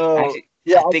 So Actually,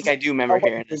 yeah, I think I do remember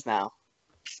hearing this now.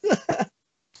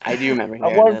 I do remember I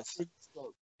hearing wanted this.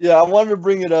 Yeah, I wanted to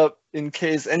bring it up in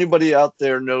case anybody out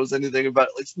there knows anything about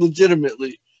it. Like,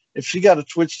 legitimately, if she got a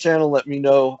Twitch channel, let me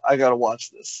know. I gotta watch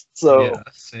this. So, Yeah,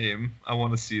 same. I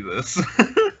want to see this.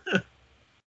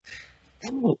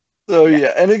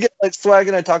 yeah. And again, like Swag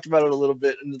and I talked about it a little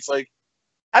bit, and it's like,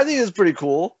 I think it's pretty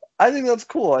cool. I think that's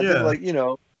cool. I think Yeah.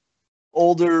 like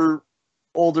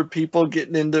older people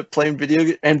getting into playing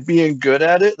video and being good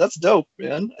at it. That's dope,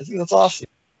 man. I think that's awesome.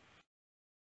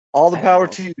 All the I power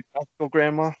know. to you, Tactical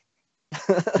Grandma.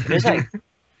 There's like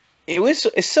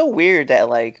it's so weird that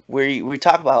like we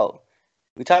talk about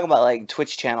like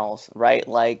Twitch channels, right?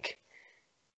 Like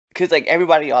because like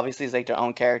everybody obviously is like their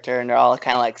own character and they're all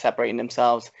kind of like separating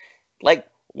themselves. Like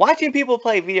watching people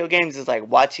play video games is like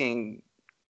watching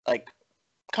like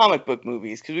comic book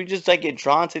movies because we just like get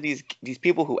drawn to these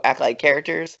people who act like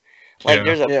characters. Like Yeah.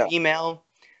 there's a Yeah. female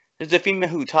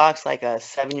who talks like a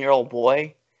 7-year-old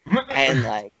boy and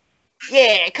like,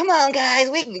 yeah, come on guys,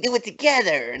 we can do it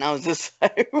together. And I was just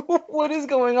like, what is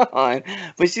going on?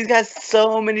 But she's got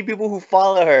so many people who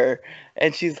follow her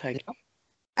and she's like,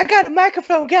 I got a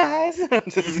microphone, guys. I'm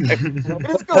just like, what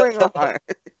is going on?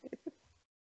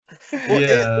 Well,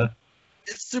 Yeah.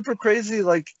 it's super crazy.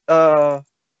 Like, Swag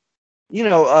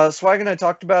and I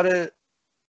talked about it.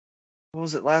 What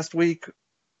was it last week?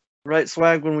 Right,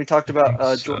 Swag, when we talked about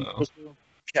think Jordan so. Crystal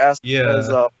cast Yeah. as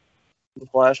the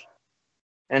Flash,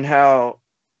 and how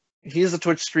he's a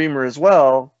Twitch streamer as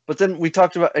well. But then we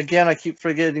talked about again. I keep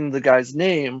forgetting the guy's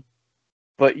name,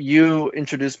 but you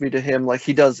introduced me to him. Like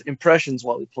he does impressions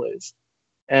while he plays,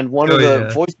 and one Oh, of the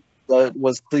yeah. voices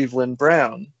was Cleveland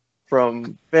Brown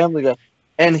from Family Guy,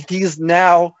 and he's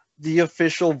now the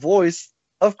official voice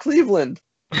of Cleveland.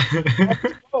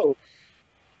 Oh,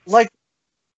 like,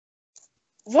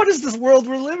 what is this world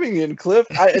we're living in, Cliff?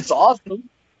 It's awesome.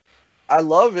 I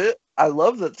love it. I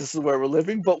love that this is where we're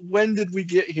living. But when did we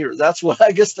get here? That's what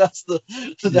I guess. That's the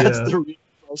real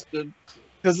question.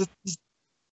 Because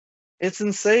it's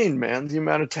insane, man. The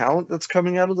amount of talent that's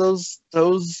coming out of those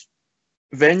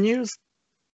venues,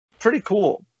 pretty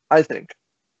cool. I think.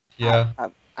 Yeah.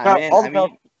 Now, all the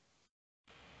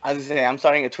I was gonna say I'm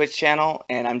starting a Twitch channel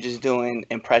and I'm just doing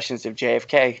impressions of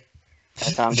JFK.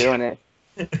 That's how I'm doing it.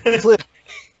 Cliff,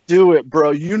 do it, bro.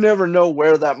 You never know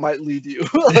where that might lead you.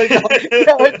 Like,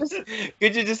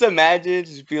 Could you just imagine?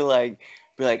 Just be like,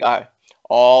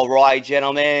 all right,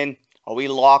 gentlemen, are we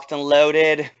locked and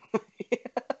loaded? you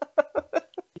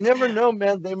never know,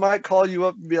 man. They might call you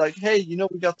up and be like, "Hey,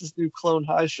 we got this new Clone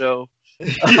High show."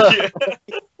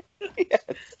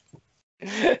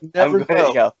 Never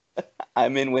know.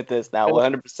 I'm in with this now,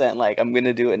 100%. Like I'm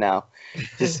gonna do it now,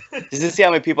 just to see how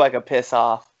many people I can piss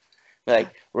off. Like,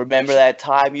 remember that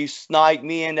time you sniped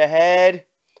me in the head?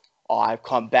 Oh, I've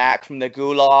come back from the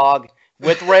gulag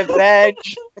with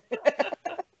revenge.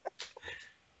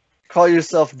 Call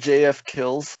yourself JF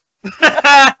Kills.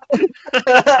 I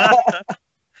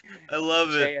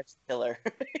love it. JF Killer.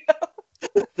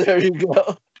 There you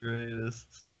go. Greatest.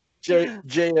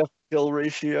 JF Kill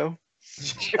ratio.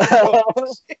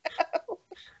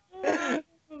 Here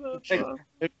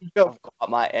you go. I've got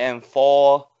my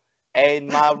M4 and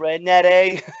my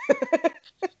Renette.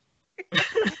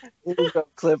 Here you go,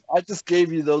 Cliff. I just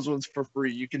gave you those ones for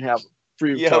free. You can have them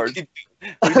free of Yeah, charge.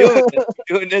 we're doing this.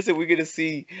 We're doing this, and we're gonna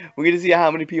see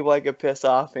how many people I could piss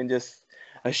off in just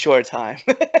a short time.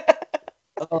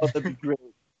 Oh, that'd be great.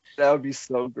 That would be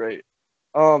so great.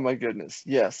 Oh my goodness.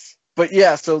 Yes. But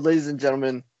yeah, so ladies and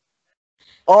gentlemen,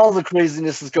 all the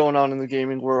craziness is going on in the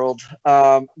gaming world.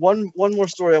 One more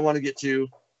story I want to get to.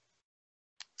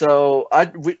 So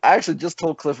I actually just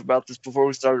told Cliff about this before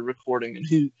we started recording, and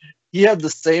he had the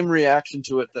same reaction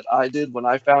to it that I did when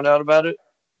I found out about it.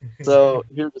 So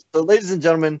ladies and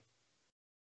gentlemen,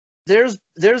 there's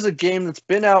a game that's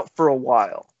been out for a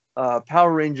while.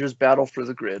 Power Rangers Battle for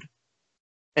the Grid.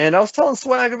 And I was telling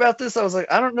Swag about this. I was like,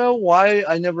 I don't know why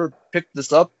I never picked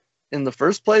this up in the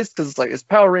first place, because it's like, it's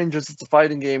Power Rangers, it's a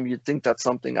fighting game. You'd think that's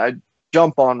something I'd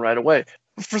jump on right away.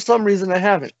 But for some reason, I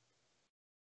haven't.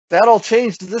 That all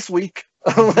changed this week.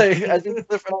 Like, I think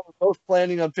Cliff and I were both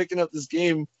planning on picking up this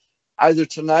game either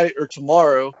tonight or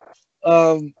tomorrow,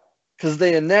 because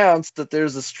they announced that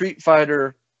there's a Street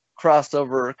Fighter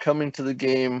crossover coming to the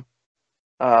game.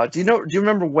 Do you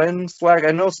remember when, Swag?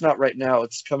 I know it's not right now.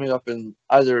 It's coming up in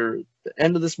either the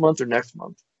end of this month or next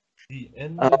month. The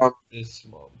end of this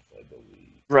month, I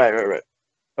believe. Right.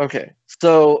 Okay.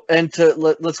 So, and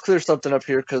let's clear something up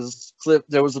here, because Cliff,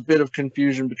 there was a bit of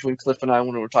confusion between Cliff and I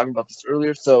when we were talking about this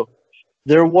earlier. So,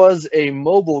 there was a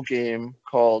mobile game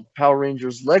called Power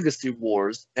Rangers Legacy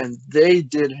Wars, and they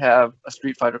did have a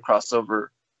Street Fighter crossover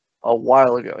a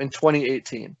while ago in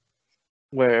 2018.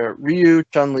 Where Ryu,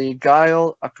 Chun-Li,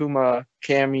 Guile, Akuma,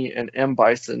 Cammy, and M.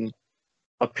 Bison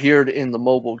appeared in the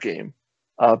mobile game.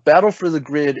 Battle for the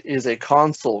Grid is a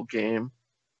console game,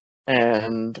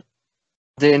 and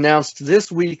they announced this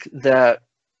week that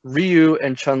Ryu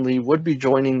and Chun-Li would be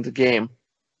joining the game.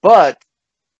 But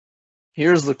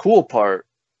here's the cool part.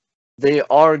 They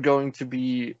are going to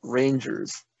be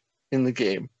Rangers in the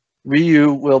game.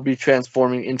 Ryu will be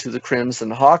transforming into the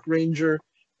Crimson Hawk Ranger,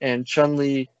 and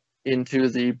Chun-Li into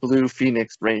the Blue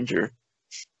Phoenix Ranger.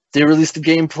 They released a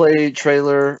gameplay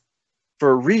trailer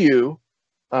for Ryu.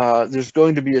 There's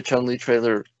going to be a Chun-Li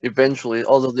trailer eventually,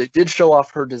 although they did show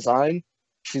off her design.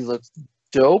 She looks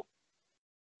dope.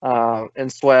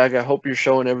 And Swag, I hope you're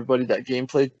showing everybody that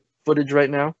gameplay footage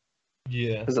right now.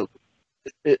 Yeah. Because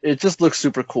it just looks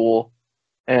super cool.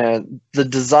 And the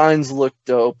designs look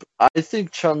dope. I think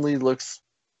Chun-Li looks...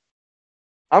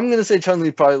 I'm going to say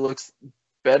Chun-Li probably looks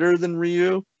better than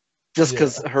Ryu. Just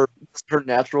because her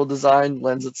natural design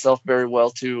lends itself very well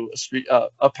to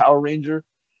a Power Ranger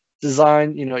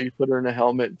design. You know, you put her in a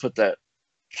helmet and put that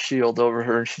shield over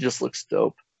her, and she just looks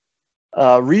dope.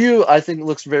 Ryu, I think,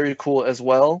 looks very cool as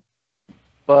well.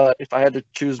 But if I had to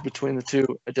choose between the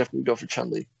two, I'd definitely go for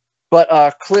Chun-Li.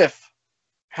 But Cliff,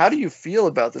 how do you feel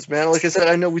about this, man? Like I said,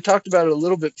 I know we talked about it a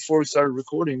little bit before we started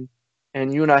recording,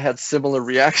 and you and I had similar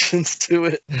reactions to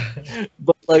it.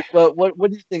 But like, what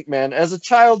do you think, man? As a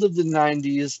child of the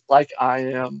 '90s, like I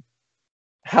am,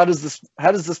 how does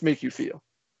this make you feel?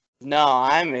 No,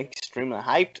 I'm extremely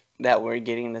hyped that we're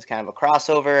getting this kind of a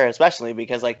crossover, especially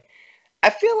because like I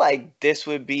feel like this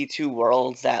would be two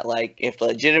worlds that like if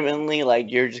legitimately like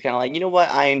you're just kind of like, you know what,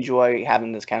 I enjoy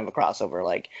having this kind of a crossover.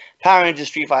 Like Power Rangers,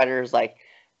 Street Fighters, like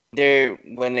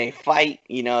when they fight,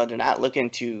 you know, they're not looking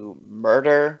to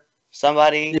murder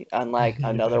somebody, unlike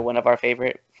another one of our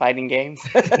favorite fighting games.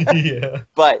 Yeah.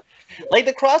 But like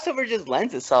the crossover just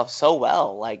lends itself so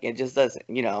well. Like it just does,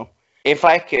 you know. If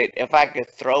I could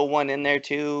throw one in there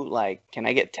too, like can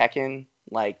I get Tekken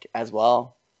like as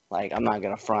well? Like I'm not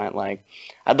gonna front. Like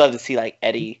I'd love to see like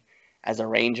Eddie as a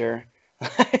ranger. Well,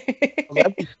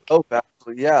 that'd be dope,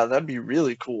 actually. Yeah, that'd be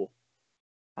really cool.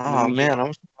 Oh man,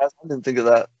 I'm surprised I didn't think of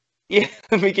that. Yeah,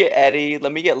 let me get Eddie.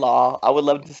 Let me get Law. I would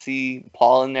love to see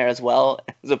Paul in there as well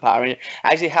as a Power Ranger.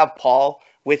 I actually have Paul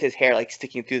with his hair like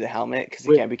sticking through the helmet because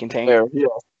he can't be contained. There,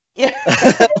 Yeah.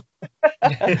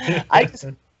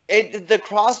 The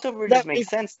crossover just makes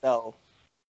sense though.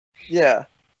 Yeah,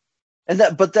 and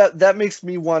that makes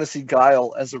me want to see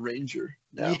Guile as a ranger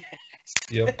now. Yes.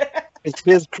 Yep. It's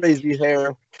his crazy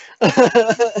hair.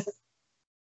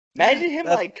 Imagine him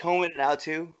like combing it out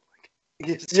too.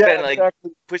 Just Yeah, trying to, like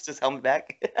exactly. push his helmet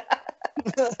back.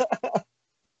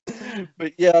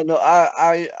 But yeah, no,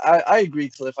 I agree,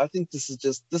 Cliff. I think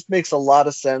this makes a lot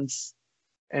of sense,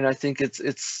 and I think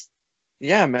it's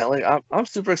yeah, man. Like I'm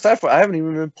super excited for it. I haven't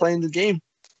even been playing the game,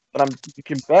 but you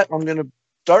can bet I'm gonna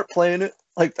start playing it.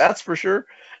 Like that's for sure.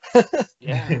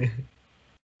 Yeah.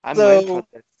 I'm So- ready for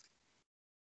this.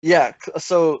 Yeah.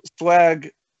 So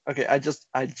Swag, Okay, I just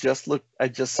looked. I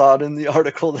just saw it in the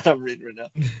article that I'm reading right now.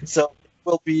 So it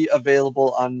will be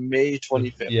available on May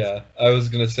 25th. Yeah, I was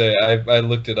gonna say I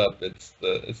looked it up. It's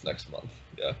next month.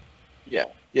 Yeah.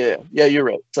 Yeah. You're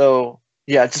right. So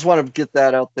yeah, I just want to get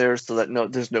that out there so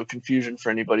that there's no confusion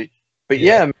for anybody. But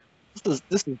Yeah. man,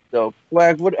 this is dope.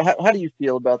 Swag, how do you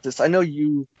feel about this? I know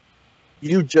you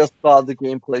just saw the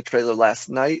gameplay trailer last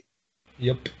night.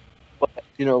 Yep. But,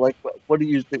 like what do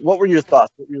you think? What were your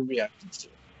thoughts? What were your reactions to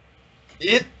it?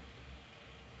 It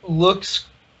looks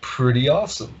pretty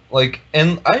awesome. Like,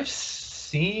 and I've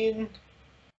seen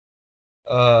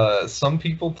some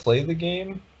people play the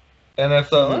game, and I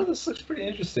thought, oh, this looks pretty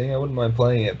interesting. I wouldn't mind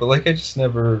playing it, but like, I just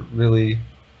never really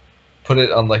put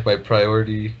it on like my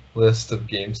priority list of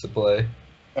games to play.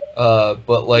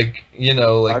 But like,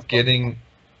 like getting,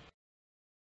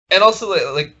 and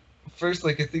also like first,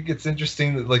 like I think it's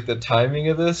interesting that like the timing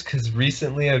of this, because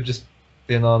recently I've just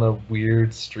been on a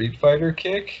weird Street Fighter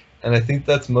kick, and I think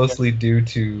that's mostly due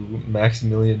to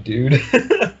Maximilian Dude.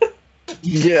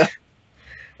 Yeah.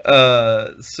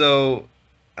 So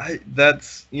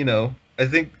that's, I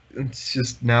think it's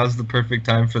just now's the perfect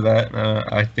time for that.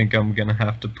 I think I'm gonna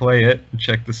have to play it and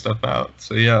check the stuff out.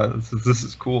 So yeah, this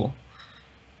is cool.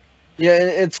 Yeah, and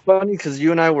it's funny because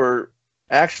you and I were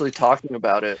actually talking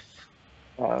about it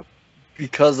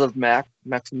because of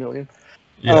Maximilian.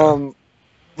 Yeah.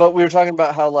 But we were talking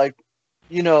about how like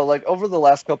over the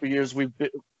last couple of years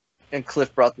and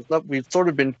Cliff brought this up, we've sort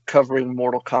of been covering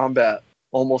Mortal Kombat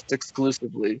almost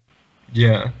exclusively.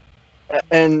 Yeah.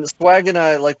 And Swag and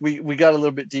I, like, we got a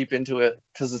little bit deep into it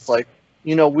because it's like,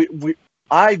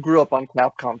 I grew up on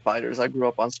Capcom fighters. I grew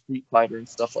up on Street Fighter and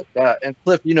stuff like that. And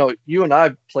Cliff, you and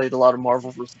I played a lot of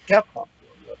Marvel vs. Capcom.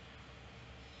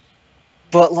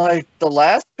 But like the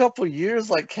last couple of years,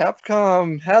 like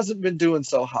Capcom hasn't been doing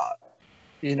so hot.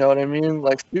 You know what I mean?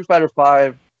 Like Street Fighter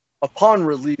V, upon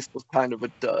release, was kind of a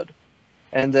dud.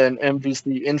 And then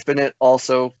MVC Infinite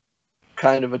also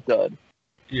kind of a dud.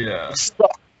 Yeah.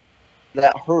 Stuff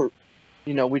that hurt.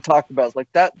 We talked about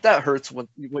like that hurts when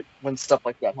stuff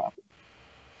like that happens.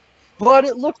 But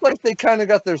it looks like they kind of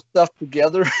got their stuff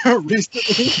together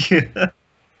recently. Yeah.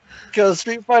 Because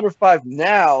Street Fighter V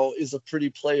now is a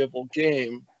pretty playable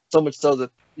game, so much so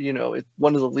that it's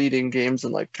one of the leading games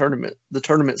in like the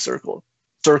tournament circuit.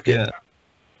 Yeah.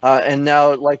 And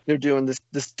now like they're doing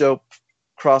this dope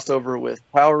crossover with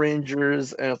Power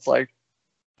Rangers, and it's like,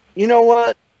 you know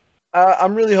what?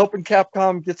 I'm really hoping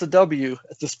Capcom gets a W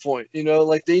at this point.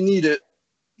 Like they need it.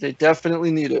 They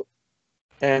definitely need it,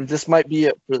 and this might be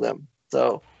it for them.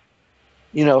 So,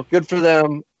 good for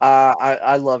them.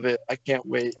 I love it. I can't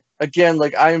wait. Again,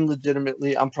 like I'm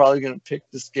probably gonna pick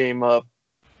this game up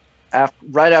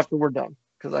right after we're done,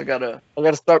 because I gotta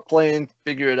start playing,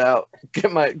 figure it out,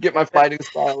 get my fighting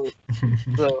style.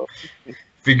 So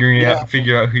figure out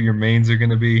who your mains are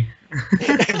gonna be.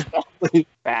 Exactly.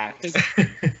 Facts.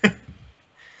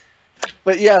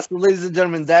 But yes, ladies and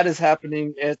gentlemen, that is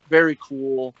happening. It's very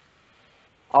cool.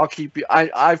 I'll keep you.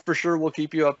 I for sure will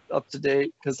keep you up to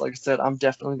date, because, like I said, I'm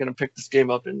definitely gonna pick this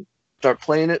game up and start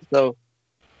playing it. So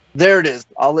there it is.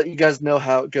 I'll let you guys know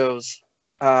how it goes.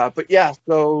 But yeah,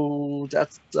 so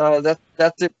that's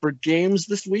it for games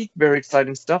this week. Very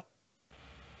exciting stuff.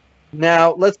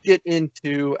 Now let's get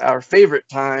into our favorite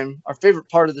time, our favorite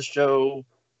part of the show.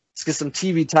 Let's get some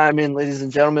TV time in, ladies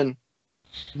and gentlemen.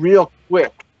 Real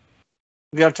quick,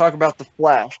 we got to talk about The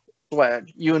Flash.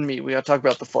 Swag, you and me, we got to talk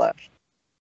about The Flash.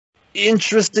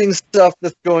 Interesting stuff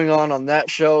that's going on that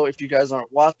show. If you guys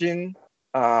aren't watching,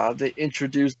 they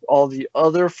introduced all the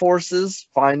other forces,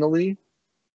 finally.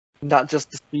 Not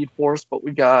just the Speed Force, but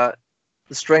we got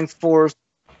the Strength Force,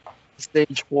 the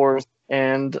Stage Force,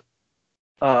 and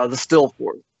the Still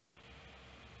Force.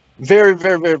 Very,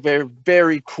 very, very, very,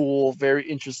 very cool, very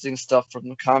interesting stuff from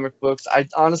the comic books. I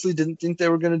honestly didn't think they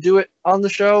were going to do it on the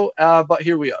show, but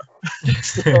here we are.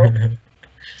 So,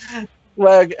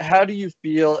 Swag, how do you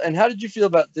feel, and how did you feel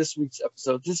about this week's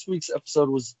episode? This week's episode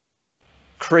was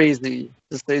crazy,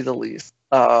 to say the least.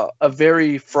 A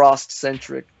very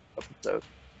Frost-centric episode.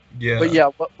 Yeah. But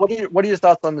yeah, what are your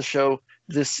thoughts on the show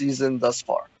this season thus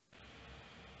far?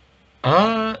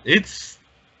 This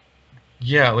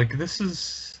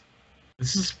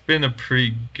has been a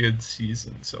pretty good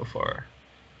season so far.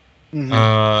 Mm-hmm.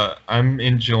 I'm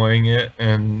enjoying it,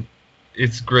 and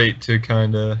it's great to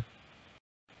kind of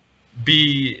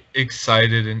be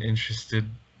excited and interested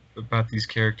about these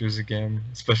characters again,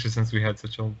 especially since we had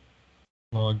such a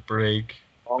long break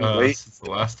since the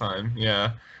last time.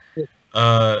 Yeah.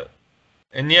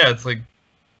 And yeah, it's like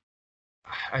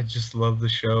I just love the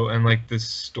show, and like this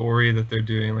story that they're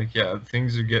doing. Like, yeah,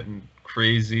 things are getting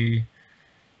crazy.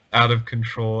 out of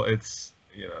control. It's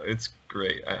it's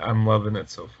great. I'm loving it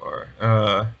so far.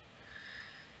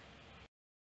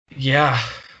 Yeah,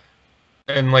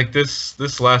 and like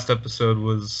this last episode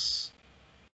was,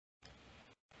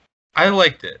 I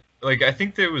liked it. Like I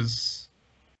think there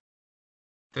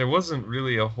wasn't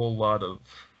really a whole lot of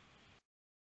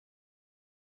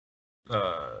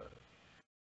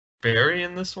Barry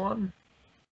in this one.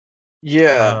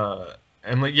 Yeah.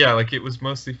 And like yeah, like it was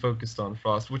mostly focused on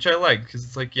Frost, which I liked because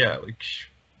it's like yeah, like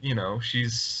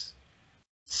she's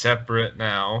separate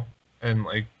now, and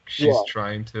like she's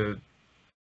trying to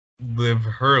live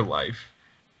her life,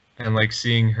 and like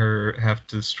seeing her have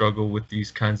to struggle with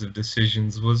these kinds of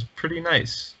decisions was pretty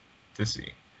nice to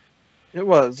see. It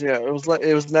was, yeah. It was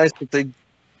nice that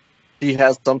she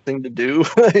has something to do,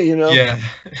 you know? Yeah.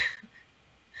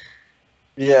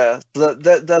 Yeah, so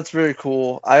that's very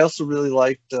cool. I also really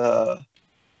liked, like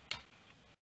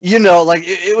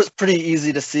it was pretty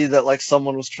easy to see that like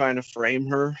someone was trying to frame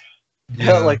her.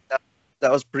 Yeah. Like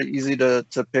that was pretty easy to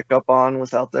pick up on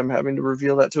without them having to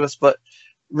reveal that to us. But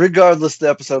regardless, the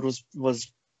episode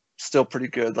was still pretty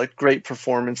good. Like great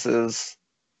performances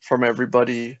from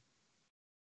everybody.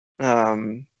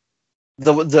 The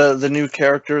new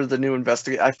character, the new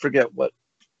investigator, I forget what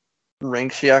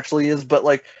rank she actually is, but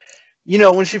like,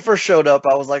 when she first showed up,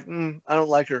 I was like, I don't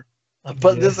like her.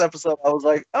 But this episode, I was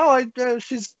like, oh,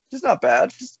 she's not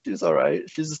bad. She's all right.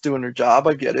 She's just doing her job.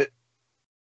 I get it.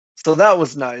 So that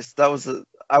was nice.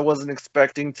 I wasn't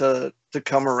expecting to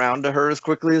come around to her as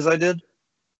quickly as I did.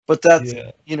 But that's,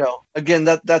 again,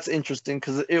 that's interesting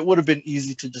because it would have been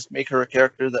easy to just make her a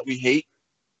character that we hate.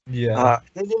 Yeah.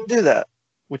 They didn't do that,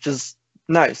 which is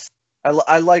nice.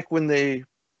 I like when they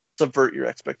subvert your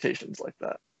expectations like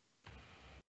that.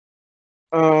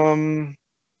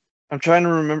 I'm trying to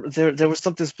remember. There was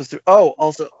something specific. Oh,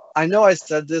 also, I know I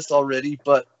said this already,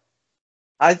 but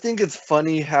I think it's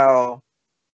funny how,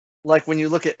 like, when you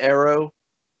look at Arrow,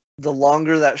 the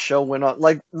longer that show went on,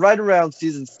 like, right around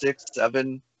season 6,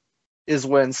 7, is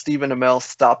when Stephen Amell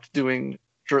stopped doing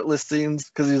shirtless scenes,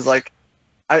 because he's like,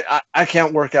 I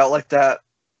can't work out like that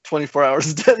 24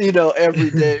 hours, every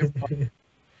day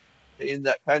in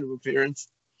that kind of appearance.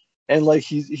 And, like,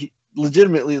 he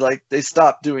legitimately, like, they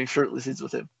stopped doing shirtless scenes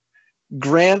with him.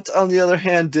 Grant, on the other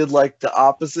hand, did like the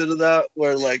opposite of that,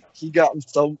 where like he got in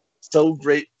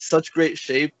such great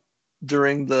shape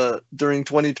during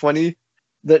 2020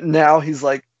 that now he's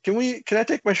like, can I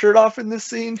take my shirt off in this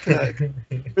scene? I'm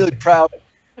really proud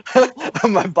of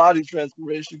my body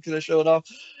transformation. Can I show it off?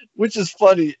 Which is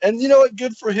funny, and you know what?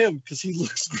 Good for him because he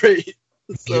looks great.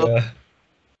 So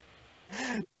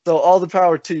all the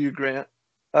power to you, Grant.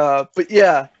 But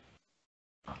yeah,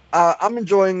 I'm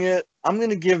enjoying it. I'm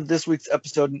going to give this week's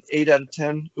episode an 8 out of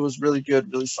 10. It was really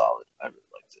good, really solid. I really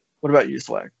liked it. What about you,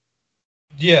 Swag?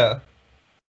 Yeah,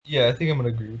 I think I'm going to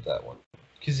agree with that one.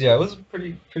 Because, yeah, it was a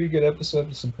pretty good episode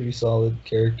with some pretty solid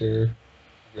character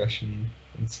progression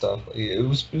and stuff. It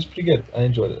was pretty good. I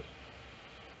enjoyed it.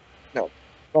 No,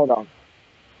 hold on.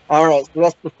 All right, so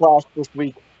that's the Flash this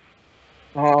week.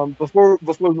 Before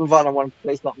we move on, I want to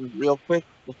say something real quick.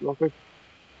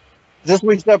 This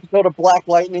week's episode of Black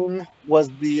Lightning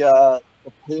was the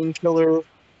Painkiller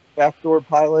backdoor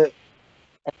pilot.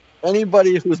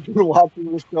 Anybody who's been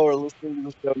watching the show or listening to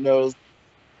the show knows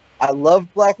I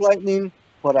love Black Lightning,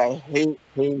 but I hate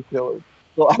Painkiller.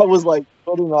 So I was like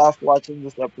putting off watching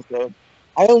this episode.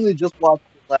 I only just watched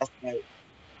it last night.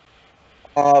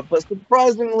 But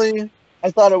surprisingly,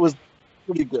 I thought it was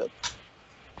pretty good.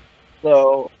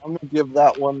 So I'm going to give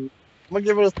that one, I'm going to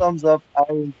give it a thumbs up. I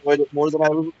enjoyed it more than I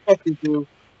was expecting to.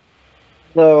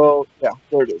 So, yeah,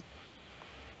 there it is.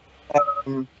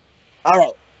 All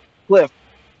right, Cliff,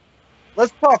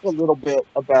 let's talk a little bit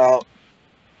about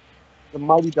the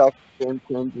Mighty Ducks Game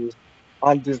Changers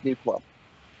on Disney+.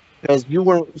 Because you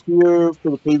weren't here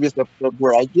for the previous episode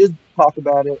where I did talk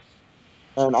about it,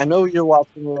 and I know you're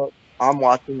watching it, I'm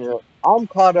watching it. I'm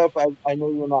caught up. I know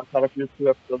you're not caught up. You're 2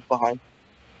 episodes behind.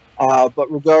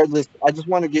 But regardless, I just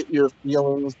want to get your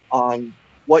feelings on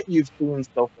what you've seen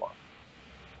so far.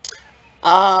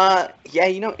 Yeah,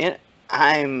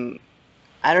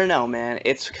 I don't know, man.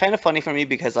 It's kind of funny for me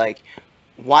because, like,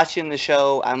 watching the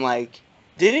show, I'm like,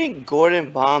 didn't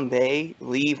Gordon Bombay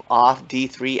leave off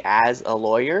D3 as a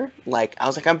lawyer? Like, I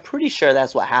was like, I'm pretty sure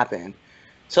that's what happened.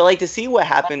 So, like, to see what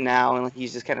happened now, and like,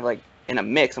 he's just kind of, like, in a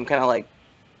mix, I'm kind of like,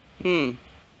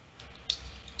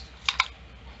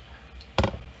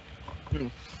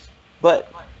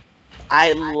 But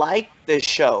I like the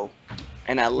show,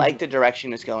 and I like the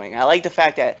direction it's going. I like the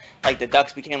fact that, like, the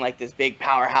Ducks became, like, this big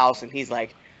powerhouse, and he's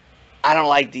like, I don't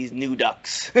like these new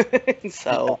Ducks.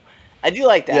 So, I do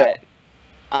like that.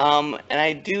 And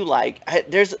I do like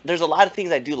there's a lot of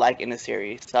things I do like in the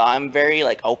series, so I'm very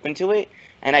like open to it.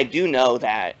 And I do know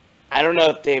that I don't know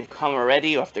if they've come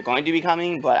already or if they're going to be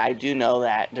coming, but I do know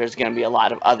that there's going to be a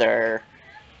lot of other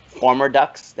former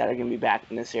Ducks that are going to be back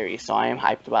in the series, so I am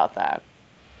hyped about that.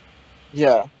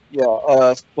 Yeah,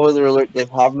 yeah. Spoiler alert: they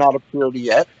have not appeared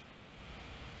yet,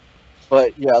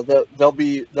 but yeah, they'll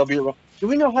be. Do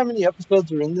we know how many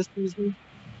episodes are in this season?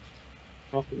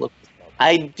 I'll have to look this up.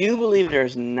 I do believe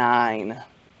there's 9, and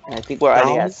I think we're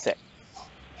already at 6.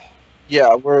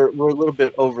 Yeah, we're a little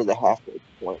bit over the halfway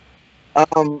point.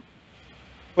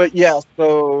 But yeah,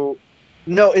 so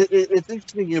no, it's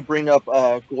interesting you bring up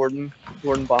Gordon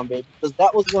Bombay, because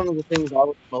that was one of the things I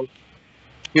was most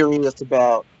curious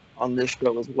about on this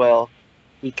show as well,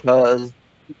 because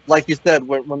like you said,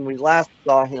 when we last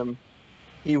saw him,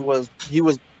 he was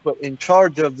put in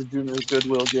charge of the Junior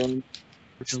Goodwill game,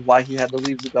 which is why he had to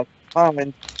leave the Ducks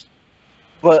behind.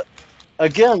 But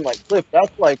again, like Cliff,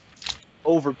 that's like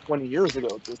over 20 years ago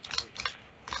at this point.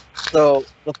 So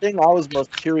the thing I was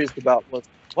most curious about was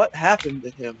what happened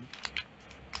to him.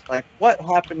 Like, what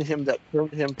happened to him that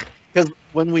turned him? Because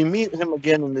when we meet him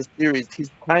again in this series,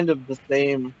 he's kind of the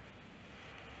same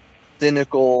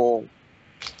cynical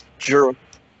jerk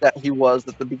that he was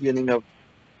at the beginning of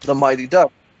the Mighty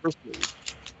Ducks first series.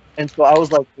 And so I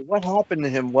was like, what happened to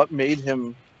him? What made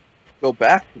him go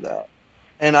back to that?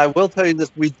 And I will tell you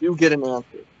this, we do get an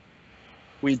answer.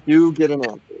 We do get an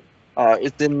answer.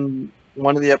 It's in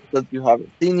one of the episodes you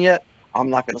haven't seen yet. I'm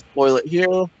not going to spoil it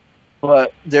here,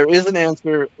 but there is an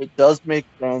answer. It does make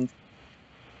sense.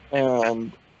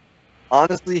 And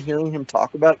honestly, hearing him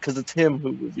talk about it, because it's him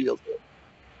who reveals it.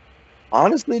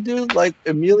 Honestly, dude, like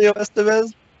Emilio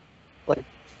Estevez, like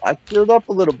I teared up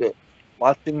a little bit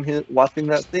watching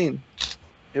that scene.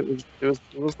 It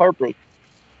was heartbreaking.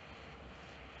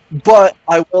 But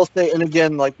I will say, and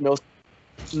again, like no,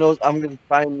 I'm gonna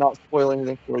try and not spoil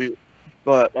anything for you,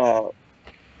 but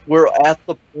we're at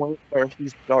the point where he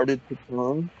started to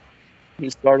turn.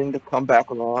 He's starting to come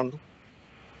back around,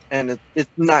 and it's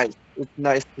nice. It's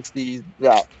nice to see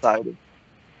that side of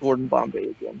Gordon Bombay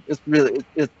again. It's really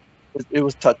it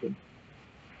was touching.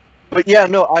 But yeah,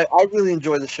 no, I really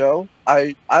enjoy the show.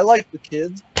 I like the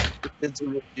kids. The kids are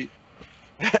really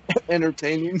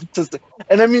entertaining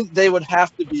and I mean they would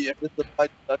have to be if it's a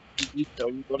Mighty Ducks TV show,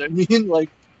 you know what I mean?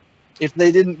 Like if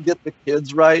they didn't get the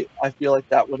kids right, I feel like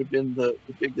that would have been the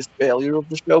biggest failure of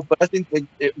the show. But I think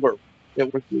it worked.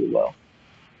 It worked really well.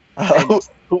 Go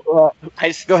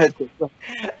ahead, Chris.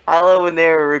 I love when they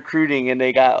were recruiting and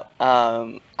they got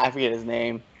I forget his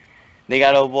name. They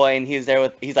got old boy and he's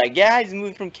like, yeah, he's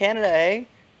moved from Canada, eh?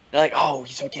 They're like, oh,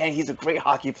 he's from Canada. He's a great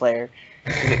hockey player.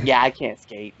 He's like, yeah, I can't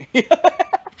skate.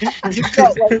 he's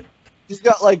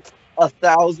got like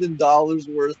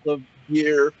 $1,000 worth of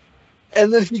gear,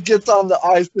 and then he gets on the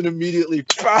ice and immediately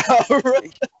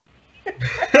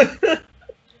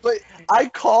But I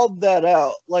called that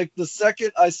out. Like the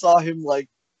second I saw him, like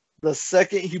the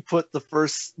second he put the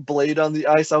first blade on the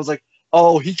ice, I was like,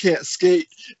 oh, he can't skate,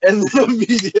 and then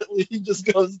immediately he just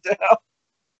goes down.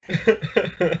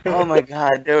 Oh my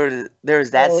god, there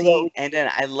was that scene, and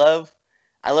then I love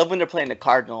when they're playing the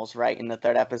Cardinals, right, in the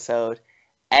 3rd episode,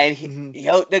 and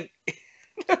the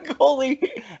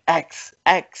goalie X.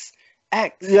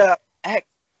 Yeah. X.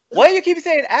 Why do you keep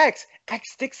saying X?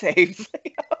 X stick saves.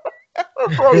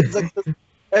 It's like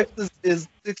X is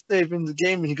stick save in the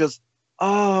game, and he goes,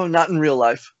 oh, not in real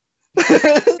life.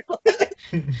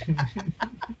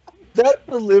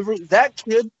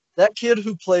 That kid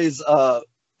who plays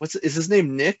is his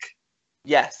name Nick?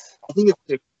 Yes. I think it's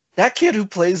Nick. That kid who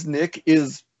plays Nick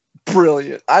is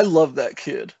brilliant. I love that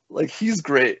kid. Like he's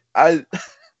great.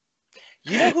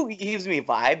 You know who he gives me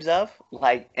vibes of?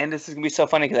 Like, and this is gonna be so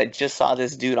funny because I just saw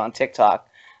this dude on TikTok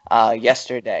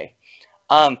yesterday.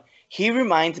 He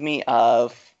reminds me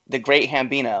of the Great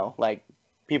Hambino. Like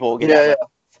people will get that. Yeah.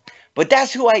 But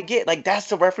that's who I get. Like that's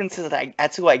the references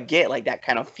that's who I get. Like that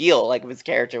kind of feel like of his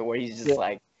character where he's just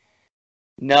like,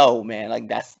 no man, like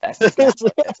that's just not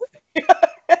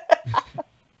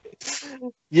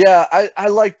Yeah, I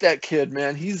like that kid,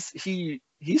 man. He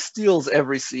steals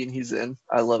every scene he's in.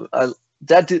 I love it.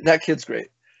 That kid's great.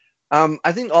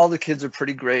 I think all the kids are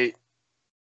pretty great.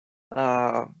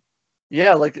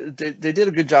 Yeah, like they did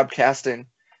a good job casting.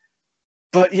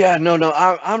 But yeah, no,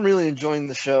 I'm really enjoying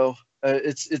the show.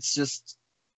 It's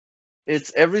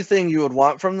everything you would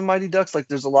want from the Mighty Ducks. Like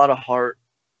there's a lot of heart.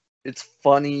 It's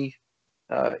funny.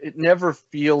 It never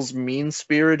feels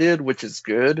mean-spirited, which is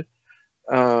good.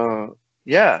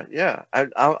 Yeah.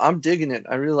 I'm digging it.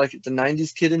 I really like it. The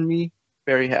 90s kid in me,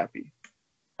 very happy.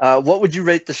 What would you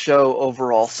rate the show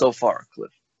overall so far,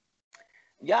 Cliff?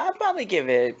 Yeah, I'd probably give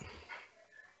it.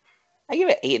 I give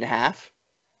it 8.5.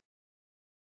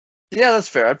 Yeah, that's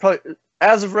fair. I'd probably,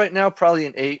 as of right now, probably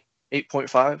an 8,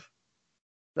 8.5.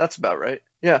 That's about right.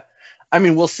 Yeah. I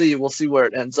mean, we'll see. We'll see where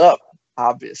it ends up,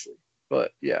 obviously.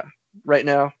 But yeah, right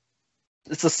now,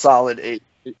 it's a solid 8,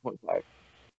 8.5.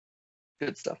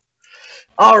 Good stuff.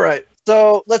 All right.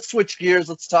 So let's switch gears.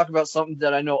 Let's talk about something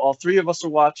that I know all three of us are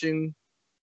watching.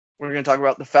 We're going to talk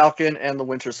about the Falcon and the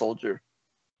Winter Soldier.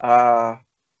 We're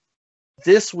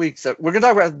going to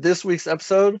talk about this week's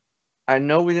episode. I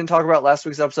know we didn't talk about last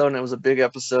week's episode, and it was a big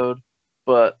episode.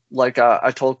 But like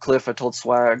I told Cliff, I told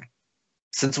Swag,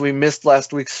 since we missed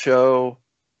last week's show,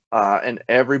 and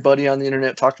everybody on the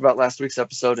internet talked about last week's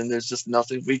episode, and there's just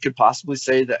nothing we could possibly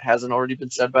say that hasn't already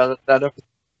been said by that episode.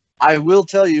 I will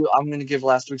tell you, I'm going to give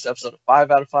last week's episode a 5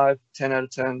 out of 5, 10 out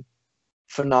of 10.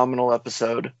 Phenomenal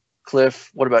episode. Cliff,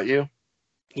 what about you?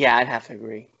 Yeah, I'd have to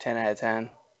agree. 10 out of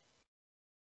 10.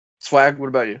 Swag, what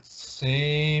about you?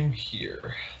 Same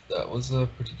here. That was a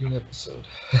pretty good episode.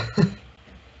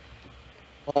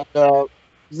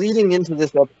 Leading into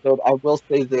this episode, I will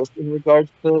say this in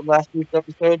regards to last week's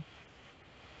episode.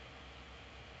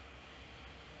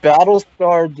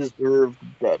 Battlestar deserved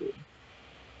better.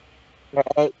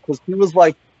 Right? Because he was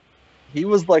like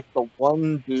the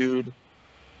one dude.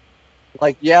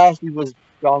 Like, yeah, he was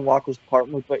John Walker's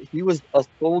partner, but he was a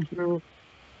soldier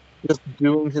just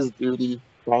doing his duty,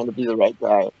 trying to be the right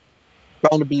guy,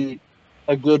 trying to be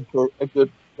a good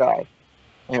guy.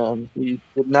 And he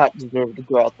did not deserve to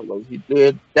go out the way he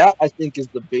did. That, I think, is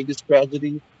the biggest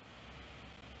tragedy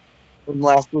from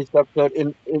last week's episode.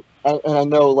 And I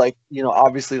know, like, you know,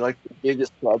 obviously, like, the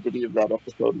biggest tragedy of that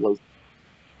episode was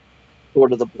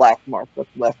sort of the black mark that's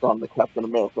left on the Captain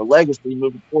America legacy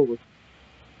moving forward.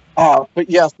 But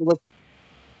yeah, so let's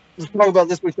talk about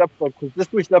this week's episode, because this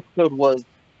week's episode was,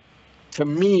 to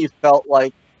me, felt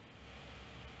like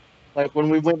when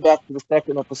we went back to the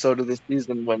second episode of this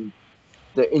season, when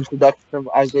the introduction of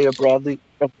Isaiah Bradley,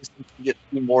 especially since we get to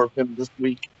see more of him this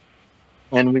week,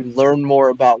 and we learn more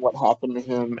about what happened to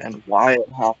him and why it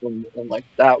happened, and like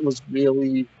that was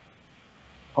really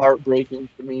heartbreaking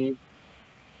to me.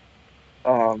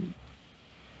 And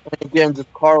again,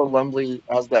 just Carl Lumbly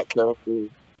as that character,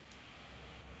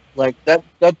 like that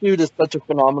dude is such a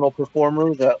phenomenal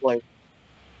performer that like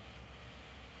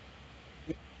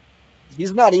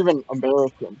he's not even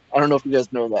American. I don't know if you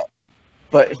guys know that,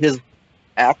 but his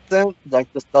accent,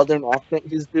 like the southern accent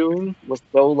he's doing, was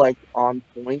so like on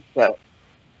point that,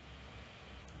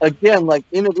 again, like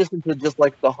in addition to just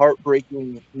like the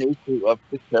heartbreaking nature of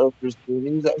the character's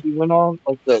journey that he went on,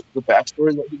 like the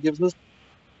backstory that he gives us,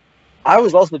 I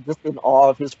was also just in awe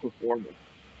of his performance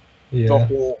the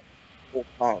whole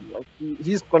time. Like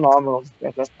he's phenomenal.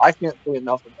 I can't say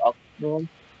enough about this man.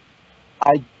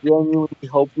 I genuinely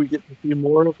hope we get to see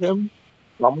more of him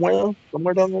somewhere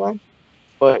down the line.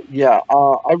 But yeah,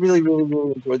 I really, really,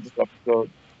 really enjoyed this episode.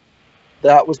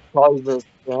 That was probably the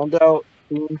standout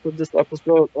theme for this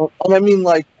episode. And I mean,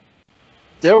 like,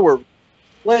 there were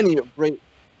plenty of great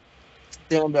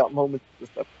standout moments in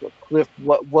this episode. Cliff,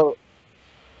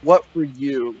 what for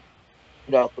you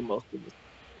stood out the most in this?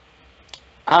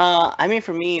 I mean,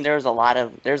 for me, there's a lot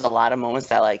of moments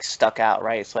that like stuck out,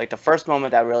 right? So like the first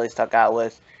moment that really stuck out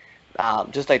was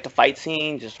just like the fight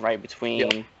scene, just right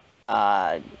between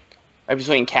right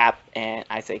between Cap and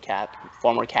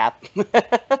former Cap.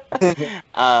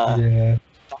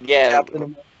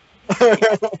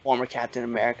 Former Captain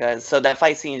America. So that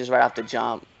fight scene just right off the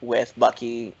jump with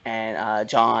Bucky and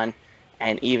John,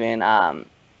 and even and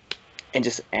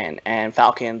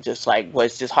Falcon just like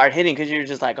was just hard hitting, because you're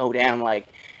just like, oh damn, like,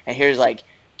 and here's like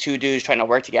two dudes trying to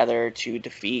work together to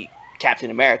defeat Captain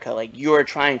America. Like, you're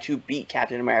trying to beat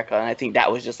Captain America, and I think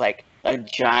that was just like a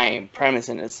giant premise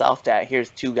in itself, that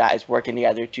here's two guys working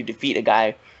together to defeat a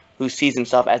guy who sees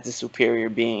himself as the superior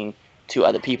being to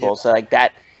other people. Yeah. So like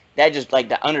that just like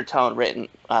the undertone written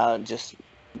just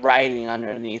writing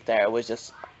underneath there was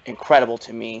just incredible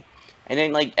to me. And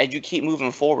then like as you keep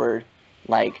moving forward,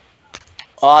 like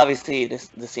obviously the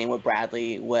scene with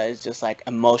Bradley was just like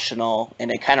emotional,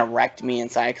 and it kind of wrecked me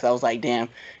inside, because I was like, damn,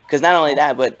 because not only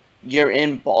that, but you're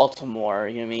in Baltimore,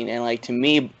 you know what I mean? And like to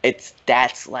me,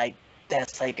 that's like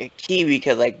a key,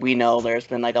 because like we know there's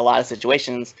been like a lot of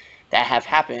situations that have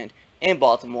happened in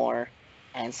Baltimore,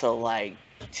 and so like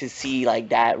to see like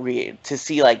that to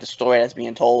see like the story that's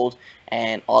being told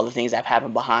and all the things that have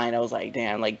happened behind, I was like,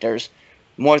 damn, like there's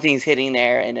more things hitting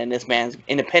there, and then this man's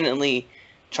independently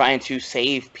trying to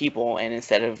save people, and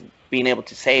instead of being able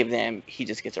to save them, he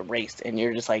just gets erased, and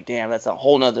you're just like, damn, that's a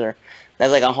whole nother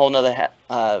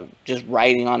just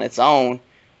writing on its own.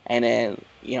 And then,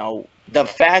 you know, the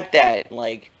fact that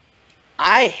like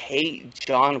I hate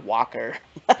John Walker.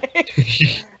 Like,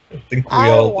 I think we I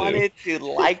all do. wanted to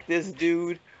like this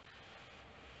dude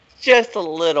just a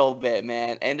little bit,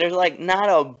 man. And there's like not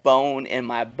a bone in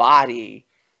my body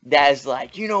that's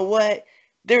like, you know what?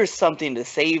 There's something to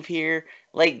save here.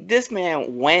 Like this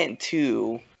man went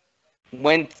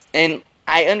and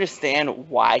I understand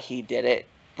why he did it,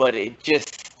 but it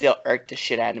just still irked the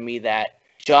shit out of me that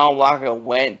John Walker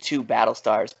went to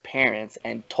Battlestar's parents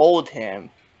and told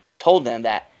them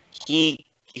that he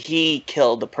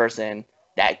killed the person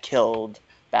that killed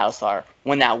Battlestar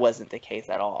when that wasn't the case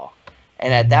at all.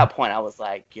 And at that point, I was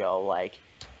like, yo, like,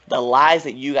 the lies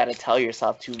that you got to tell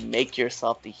yourself to make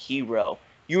yourself the hero,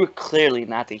 you were clearly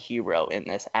not the hero in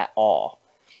this at all.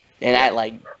 And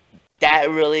that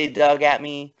really dug at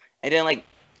me. And then, like,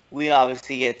 we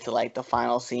obviously get to, like, the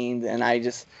final scenes, and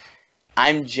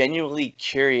I'm genuinely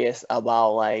curious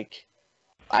about, like,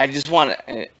 I just want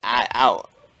to,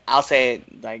 I'll say,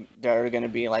 like, there are going to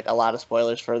be, like, a lot of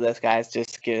spoilers for this, guys,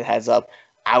 just to get a heads up.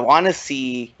 I want to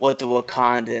see what the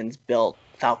Wakandans built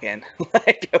Falcon.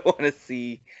 Like, I want to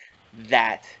see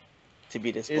that to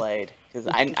be displayed because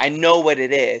I know what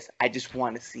it is. I just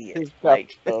want to see it.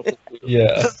 Like,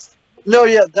 Yeah. No,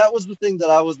 yeah, that was the thing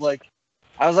that I was like,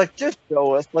 just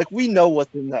show us. Like, we know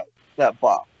what's in that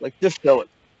box. Like, just show it.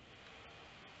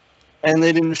 And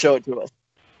they didn't show it to us.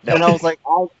 No. And I was like,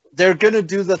 they're gonna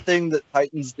do the thing that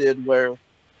Titans did, where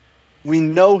we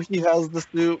know he has the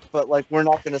suit, but like we're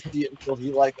not gonna see it until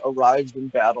he like arrives in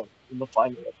battle in the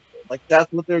final episode. Like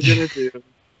that's what they're gonna do.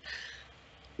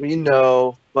 We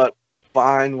know, but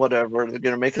fine, whatever. They're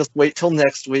gonna make us wait till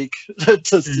next week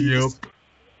to see. Yep.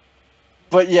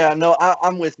 But yeah, no,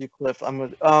 I'm with you, Cliff. I'm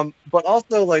with. But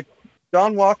also like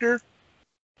John Walker,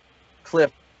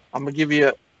 Cliff. I'm gonna give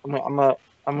you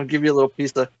a little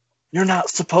piece of. You're not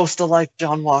supposed to like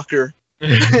John Walker.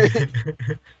 He's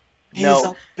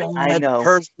No, a I bad know.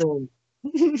 person.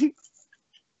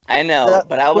 I know,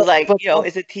 but I was like, but-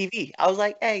 it's a TV. I was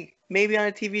like, hey, maybe on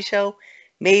a TV show,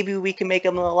 maybe we can make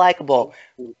him a little likable.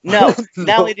 No,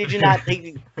 not only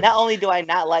do I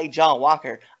not like John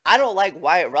Walker, I don't like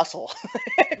Wyatt Russell.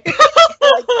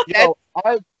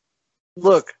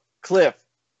 Look, Cliff.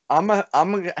 I'm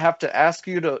gonna have to ask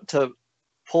you to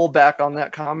pull back on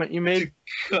that comment you made.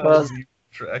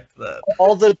 Track that.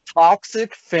 All the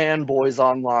toxic fanboys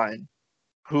online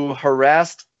who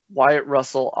harassed Wyatt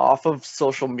Russell off of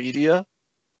social media.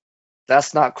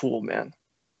 That's not cool, man.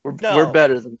 We're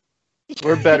better than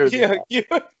that.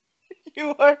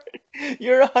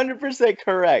 You're 100%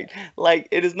 correct. Like,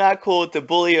 it is not cool to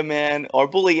bully a man or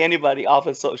bully anybody off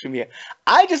of social media.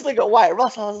 I just look at Wyatt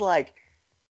Russell. I was like,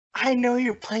 I know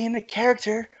you're playing a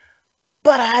character,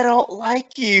 but I don't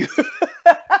like you.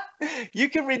 You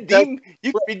can redeem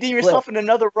yourself in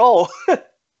another role.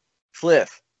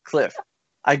 Cliff,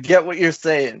 I get what you're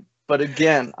saying, but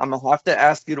again, I'm gonna have to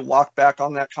ask you to walk back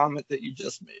on that comment that you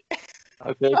just made.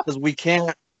 Okay, because we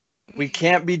can't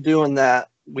be doing that.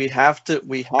 We have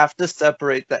to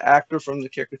separate the actor from the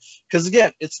character. Because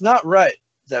again, it's not right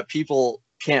that people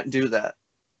can't do that.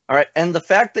 All right, and the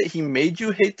fact that he made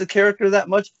you hate the character that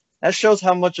much, that shows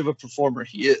how much of a performer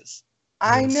he is.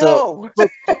 I So, know.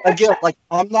 look, again, like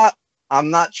I'm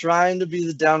not trying to be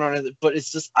the down on it, but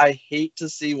it's just I hate to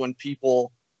see when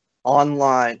people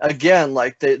online again,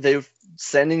 like they're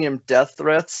sending him death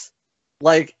threats.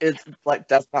 Like it's like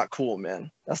that's not cool, man.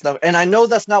 That's not, and I know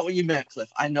that's not what you meant, Cliff.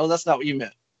 I know that's not what you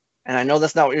meant, and I know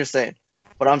that's not what you're saying.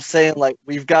 But I'm saying like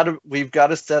we've got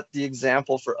to set the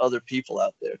example for other people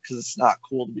out there because it's not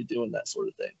cool to be doing that sort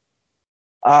of thing.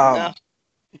 No.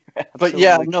 But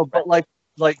yeah, Absolutely. no, but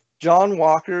like John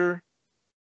Walker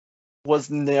was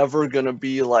never gonna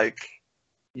be like,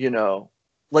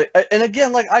 like, and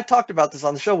again, like I talked about this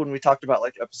on the show when we talked about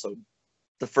like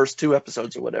the first 2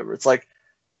 episodes or whatever. It's like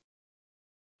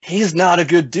he's not a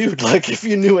good dude. Like if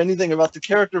you knew anything about the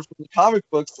character from the comic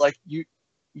books, like you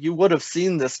would have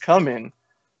seen this coming.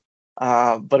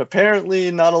 But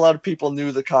apparently not a lot of people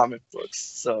knew the comic books,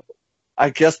 so I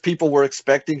guess people were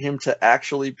expecting him to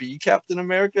actually be Captain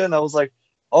America, and I was like,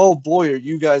 oh boy, are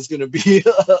you guys gonna be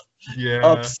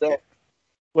upset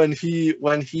when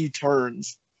he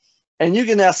turns? And you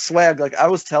can ask Swag. Like I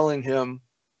was telling him,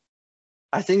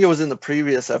 I think it was in the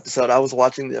previous episode. I was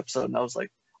watching the episode, and I was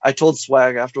like, I told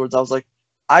Swag afterwards, I was like,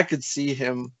 I could see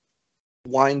him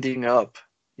winding up,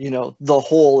 the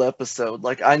whole episode.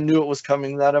 Like I knew it was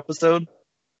coming that episode,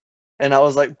 and I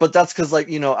was like, but that's because like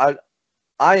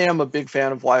I am a big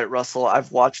fan of Wyatt Russell.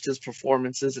 I've watched his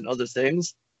performances and other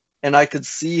things, and I could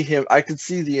see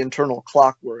the internal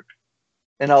clockwork.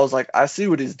 And I was like, I see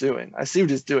what he's doing.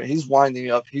 He's winding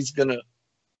up. He's gonna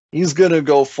He's gonna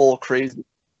go full crazy,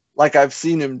 like I've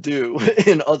seen him do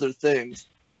in other things.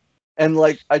 And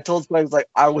like I told Swag, like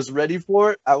I was ready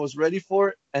for it,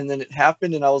 and then it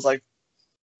happened, and I was like,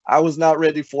 I was not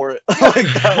ready for it. Like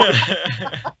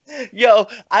that was, Yo,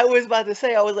 I was about to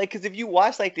say, I was like, because if you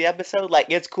watch like the episode, like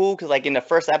it's cool because like in the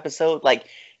first episode, like,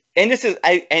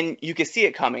 and you can see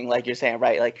it coming, like you're saying,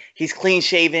 right? Like he's clean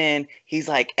shaven, he's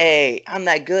like, hey, I'm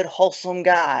that good wholesome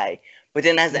guy. But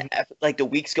then as like the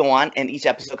weeks go on and each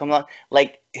episode comes on,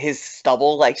 like his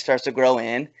stubble like starts to grow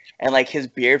in, and like his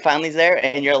beard finally's there,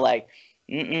 and you're like,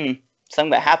 something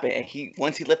that happened. And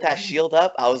once he lifted that shield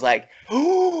up, I was like,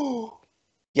 oh.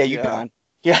 Yeah, you gone.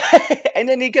 Yeah. And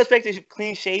then he gets back to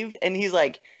clean shaved and he's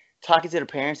like talking to the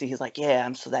parents and he's like, yeah,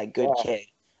 I'm still that good kid.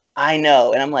 I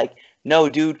know. And I'm like, no,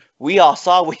 dude, we all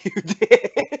saw what you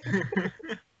did.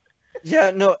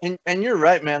 Yeah, no, and you're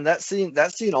right, man. That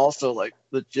scene also like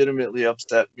legitimately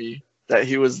upset me that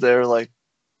he was there like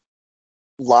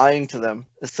lying to them,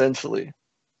 essentially.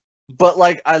 But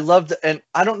like I loved, and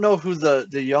I don't know who the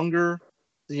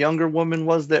younger woman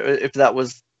was there, if that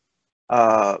was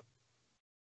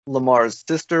Lamar's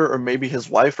sister or maybe his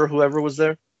wife or whoever was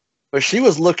there, but she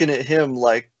was looking at him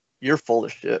like, you're full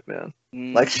of shit, man.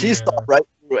 Like she saw right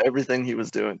through everything he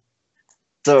was doing.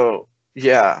 So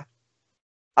yeah,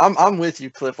 I'm with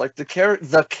you, Cliff. Like the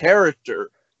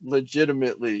character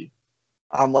legitimately,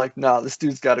 I'm like, nah, this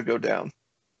dude's got to go down.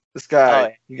 This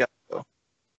guy, you got to go.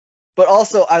 But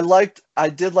also I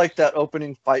did like that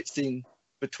opening fight scene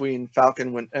between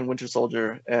Falcon and Winter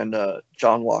Soldier and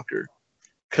John Walker,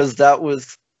 because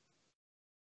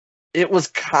it was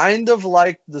kind of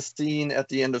like the scene at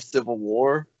the end of Civil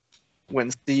War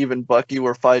when Steve and Bucky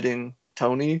were fighting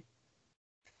Tony.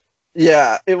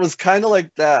 Yeah, it was kind of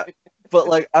like that. But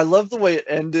like I love the way it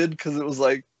ended because it was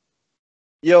like,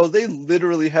 yo, they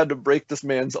literally had to break this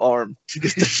man's arm to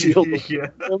get the shield.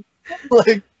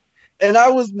 Like, and I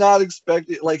was not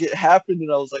expecting, like it happened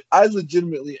and I was like, I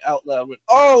legitimately out loud went,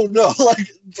 oh no, like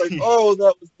it's like, oh,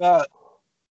 that was not.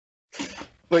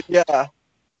 But yeah,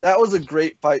 that was a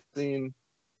great fight scene.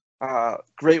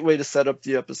 Great way to set up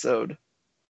the episode.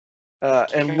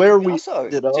 And where we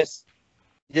did up.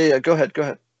 Yeah, go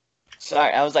ahead.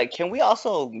 Sorry, I was like, can we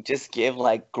also just give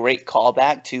like great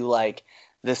callback to like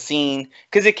the scene,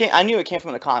 because I knew it came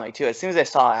from the comic too. As soon as I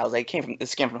saw it, I was like,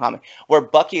 this came from the comic where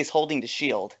Bucky is holding the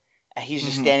shield and he's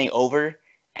just standing over,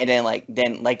 and then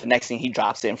the next thing he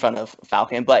drops it in front of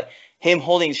Falcon. But him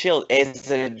holding the shield is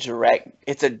a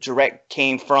direct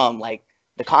came from like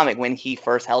the comic when he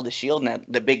first held the shield and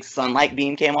the big sunlight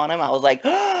beam came on him. I was like,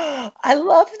 oh, I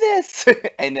love this.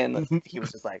 And then he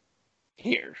was just like,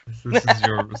 here. This is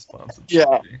your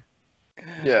responsibility.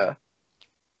 Yeah.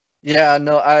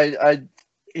 No, I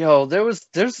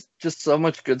there's just so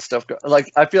much good stuff.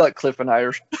 Like I feel like Cliff and I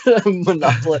are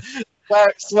monopoly.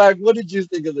 Swag, what did you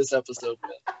think of this episode,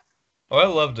 man? Oh, I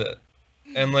loved it.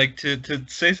 And like to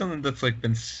say something that's like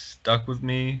been stuck with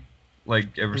me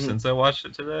like ever since I watched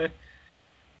it today.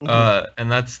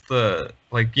 And that's the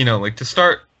like to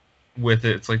start with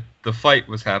it, it's like the fight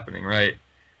was happening, right?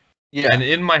 Yeah. And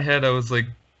in my head I was like,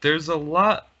 there's a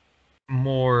lot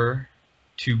more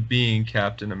to being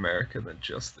Captain America than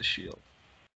just the shield.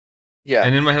 Yeah.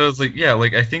 And in my head I was like, yeah,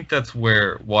 like I think that's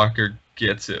where Walker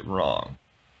gets it wrong.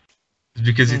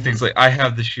 Because he thinks like, I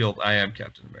have the shield, I am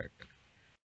Captain America.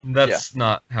 And that's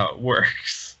not how it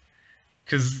works.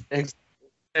 Because as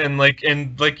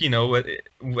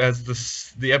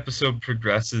the episode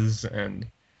progresses and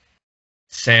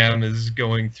Sam is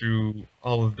going through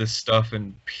all of this stuff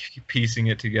and piecing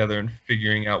it together and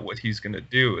figuring out what he's gonna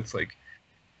do, it's like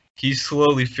he's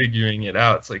slowly figuring it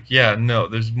out. It's like, yeah, no,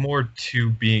 there's more to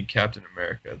being Captain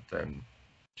America than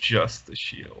just the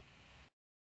shield.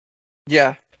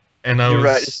 Yeah. And you're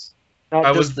right.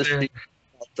 I was there.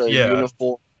 The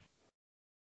uniform.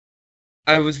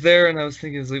 I was there and I was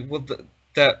thinking, it's like, well,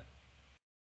 that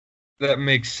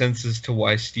makes sense as to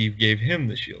why Steve gave him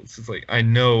the shields. It's like I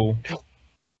know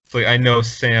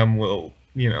Sam will,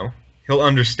 he'll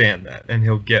understand that and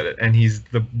he'll get it, and he's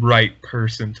the right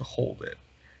person to hold it.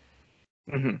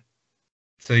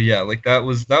 So yeah, like that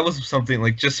was something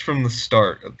like just from the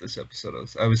start of this episode,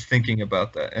 I was thinking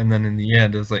about that, and then in the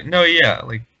end, I was like, no, yeah,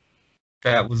 like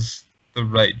that was the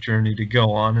right journey to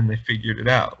go on, and they figured it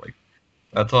out. Like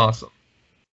that's awesome.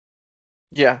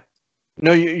 Yeah.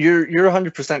 No, you're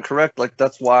 100% correct. Like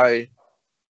that's why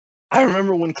I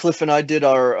remember when Cliff and I did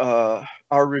our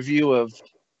review of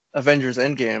Avengers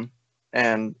Endgame,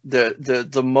 and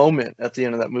the moment at the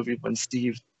end of that movie when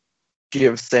Steve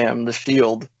gives Sam the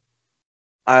shield.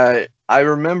 I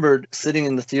remembered sitting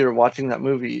in the theater watching that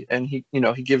movie, and he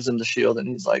gives him the shield, and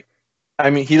he's like, I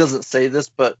mean, he doesn't say this,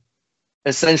 but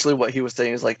essentially what he was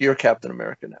saying is like, you're Captain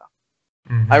America now.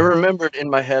 Mhm. I remembered in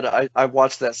my head, I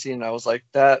watched that scene and I was like,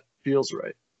 that feels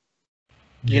right.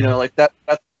 You know, like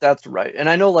that's right. And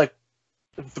I know, like,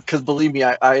 because believe me,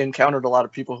 I encountered a lot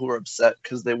of people who were upset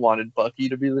because they wanted Bucky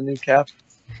to be the new Cap.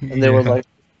 And they were like,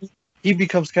 he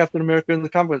becomes Captain America in the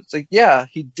comic. It's like, yeah,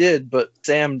 he did, but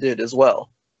Sam did as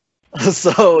well.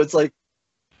 So it's like,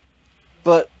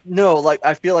 but no, like,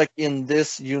 I feel like in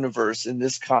this universe, in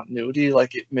this continuity,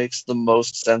 like, it makes the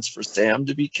most sense for Sam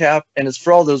to be Cap. And it's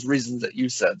for all those reasons that you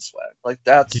said, Swag. Like,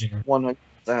 that's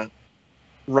 100%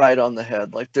 right on the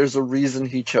head. Like, there's a reason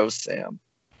he chose Sam.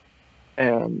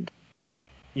 And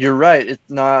you're right. It's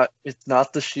not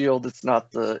the shield. It's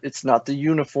not the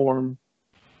uniform.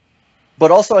 But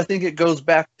also, I think it goes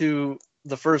back to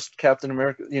the first Captain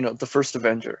America, you know, the first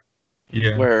Avenger,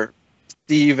 where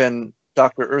Steve and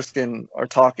Dr. Erskine are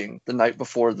talking the night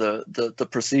before the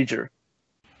procedure.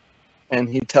 And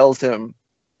he tells him,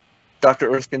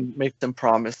 Dr. Erskine makes them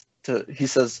promise he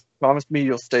says, promise me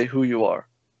you'll stay who you are.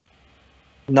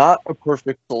 Not a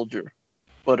perfect soldier,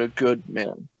 but a good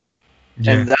man.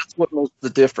 And that's what makes the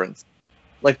difference.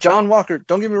 Like, John Walker,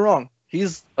 don't get me wrong,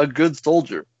 he's a good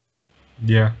soldier.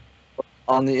 Yeah.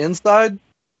 On the inside,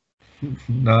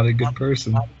 not a good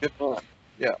person. Not a good man.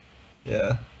 Yeah.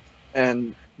 Yeah.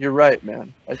 And you're right,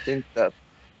 man. I think that.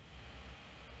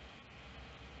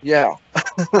 Yeah.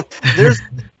 There's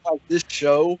this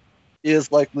show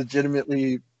is like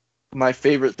legitimately my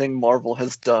favorite thing Marvel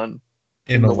has done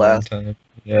in the last time.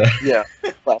 Yeah.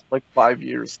 Last like 5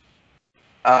 years.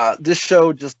 This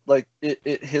show just like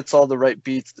it hits all the right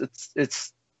beats.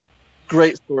 It's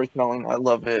great storytelling. I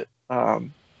love it.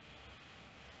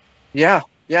 Yeah,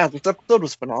 this episode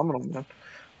was phenomenal, man.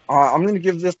 I'm gonna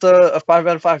give this a 5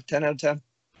 out of 5, 10 out of 10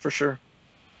 for sure.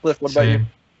 Cliff, what about you?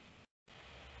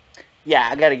 Yeah,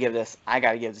 I gotta give this a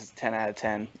 10 out of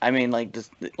 10. I mean, like,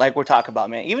 just like we're talking about,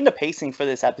 man. Even the pacing for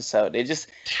this episode,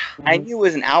 I knew it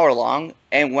was an hour long,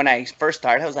 and when I first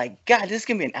started, I was like, God, this is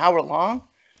gonna be an hour long.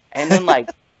 And then like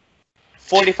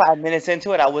 45 minutes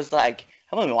into it, I was like,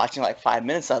 I've only been watching like 5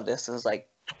 minutes of this. I was like,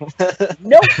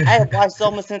 nope, I have watched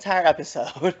almost the entire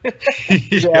episode.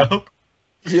 Yeah.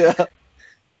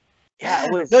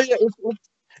 It was. No, yeah,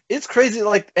 it's crazy.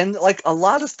 Like, and like a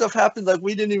lot of stuff happened. Like,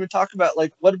 we didn't even talk about.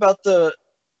 Like, what about the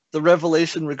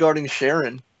revelation regarding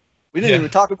Sharon? We didn't even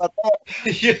talk about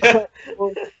that.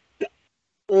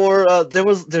 Or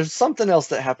there's something else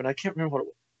that happened. I can't remember what it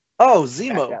was. Oh,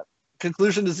 Zemo.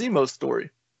 Conclusion to Zemo's story.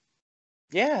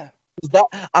 Yeah.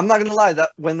 I'm not gonna lie.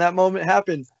 That when that moment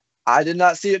happened, I did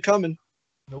not see it coming.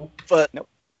 Nope. But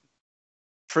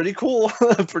pretty cool.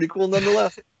 Pretty cool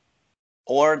nonetheless.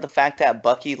 Or the fact that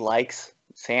Bucky likes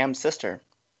Sam's sister.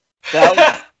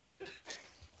 That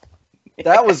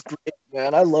was great,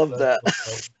 man. I love that.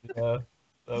 Yeah.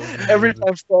 Every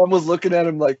time Sam was looking at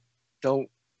him like, don't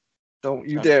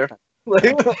you dare.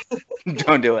 Like,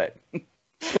 don't do it.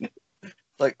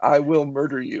 Like, I will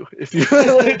murder you if you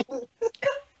like.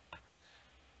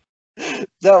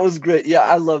 That was great. Yeah,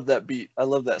 I love that beat. I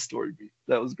love that story beat.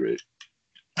 That was great.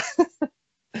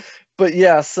 But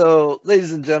yeah, so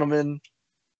ladies and gentlemen,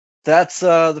 that's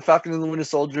the Falcon and the Winter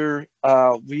Soldier.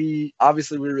 We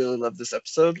really love this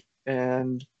episode,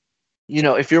 and you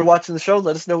know, if you're watching the show,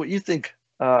 let us know what you think.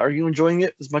 Are you enjoying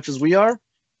it as much as we are?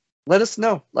 Let us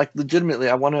know. Like, legitimately,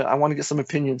 I want to get some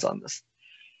opinions on this.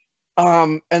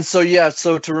 And so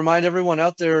so to remind everyone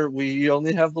out there, we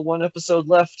only have the one episode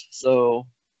left. So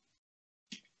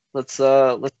let's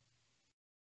do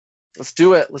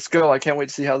it. Let's go. I can't wait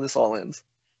to see how this all ends.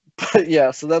 But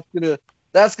yeah, so that's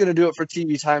gonna do it for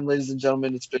TV time, ladies and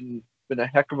gentlemen. It's been a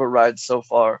heck of a ride so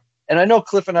far, and I know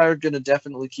Cliff and I are gonna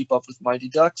definitely keep up with Mighty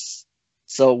Ducks,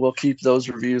 so we'll keep those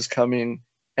reviews coming.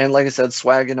 And like I said,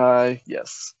 Swag and I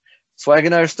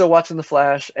are still watching The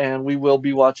Flash, and we will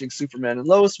be watching Superman and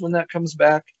Lois when that comes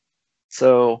back.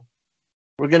 So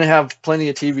we're gonna have plenty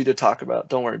of TV to talk about.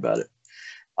 Don't worry about it.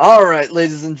 All right,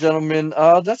 ladies and gentlemen,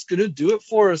 that's gonna do it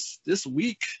for us this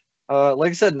week. Like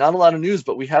I said, not a lot of news,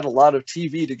 but we had a lot of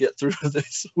TV to get through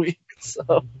this week.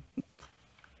 So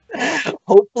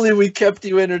hopefully we kept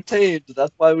you entertained.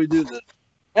 That's why we do this.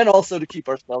 And also to keep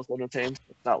ourselves entertained.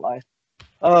 Let's not lie.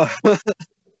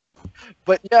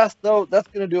 But yeah, so that's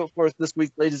going to do it for us this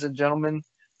week, ladies and gentlemen.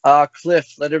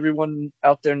 Cliff, let everyone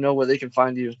out there know where they can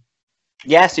find you.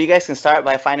 Yeah, so you guys can start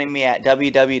by finding me at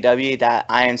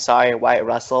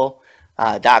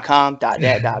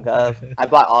www.IamSorryWhiteRussell.com.net.gov. I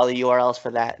bought all the URLs for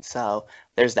that, so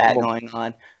there's that going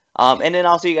on. And then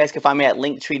also you guys can find me at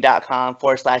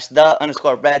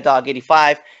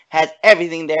linktree.com/the_reddog85. Has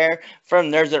everything there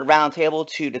from Nerds at the Round Table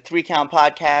to the 3 Count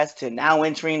Podcast to now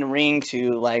entering the ring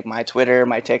to like my Twitter,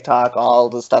 my TikTok, all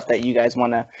the stuff that you guys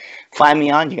want to find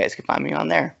me on. You guys can find me on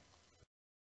there.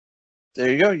 There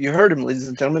you go. You heard him, ladies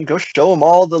and gentlemen. Go show him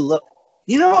all the love.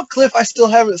 You know what, Cliff? I still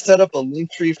haven't set up a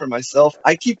link tree for myself.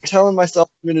 I keep telling myself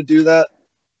I'm going to do that,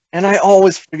 and I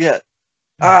always forget.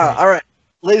 All right.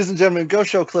 Ladies and gentlemen, go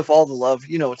show Cliff all the love.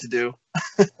 You know what to do.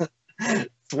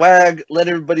 Swag, let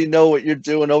everybody know what you're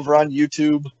doing over on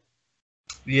YouTube.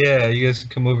 Yeah, you guys can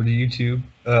come over to YouTube,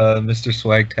 Mr.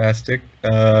 Swagtastic.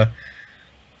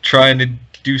 Trying to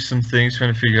do some things,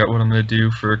 trying to figure out what I'm going to do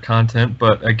for content.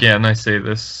 But again, I say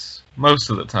this most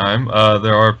of the time.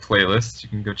 There are playlists. You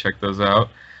can go check those out.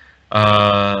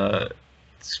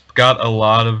 It's got a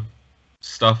lot of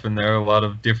stuff in there, a lot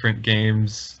of different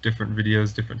games, different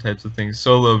videos, different types of things,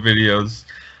 solo videos,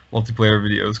 multiplayer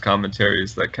videos,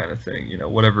 commentaries, that kind of thing. You know,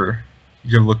 whatever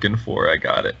you're looking for, I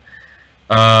got it.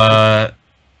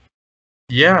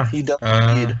 Yeah. He does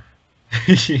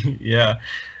yeah.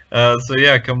 So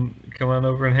yeah, come on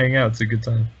over and hang out. It's a good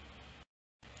time.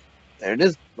 There it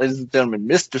is, ladies and gentlemen.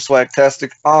 Mr.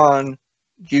 Swagtastic on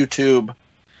YouTube.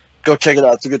 Go check it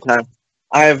out. It's a good time.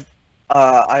 I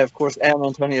of course am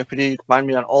Antonio Padilla. Find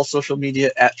me on all social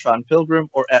media at Tron Pilgrim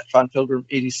or at Tron Pilgrim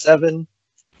 87.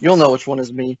 You'll know which one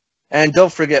is me. And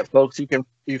don't forget, folks, you can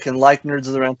like Nerds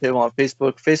of the Roundtable on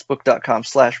Facebook,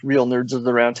 facebook.com/Real Nerds of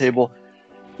the Roundtable.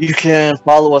 You can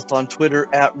follow us on Twitter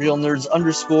at RealNerds_,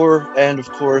 and of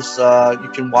course, you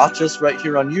can watch us right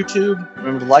here on YouTube.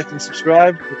 Remember to like and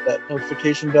subscribe, hit that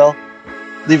notification bell.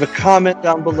 Leave a comment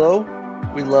down below.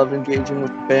 We love engaging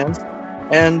with the fans.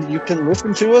 And you can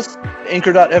listen to us,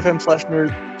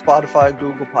 anchor.fm/nerds, Spotify,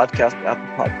 Google Podcast, Apple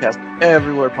Podcast,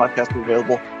 everywhere podcasts are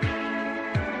available.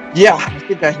 Yeah, I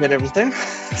think I hit everything.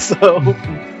 So,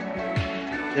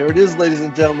 there it is, ladies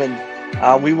and gentlemen.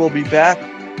 We will be back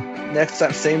next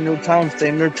time, same nerd time,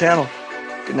 same nerd channel.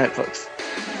 Good night, folks.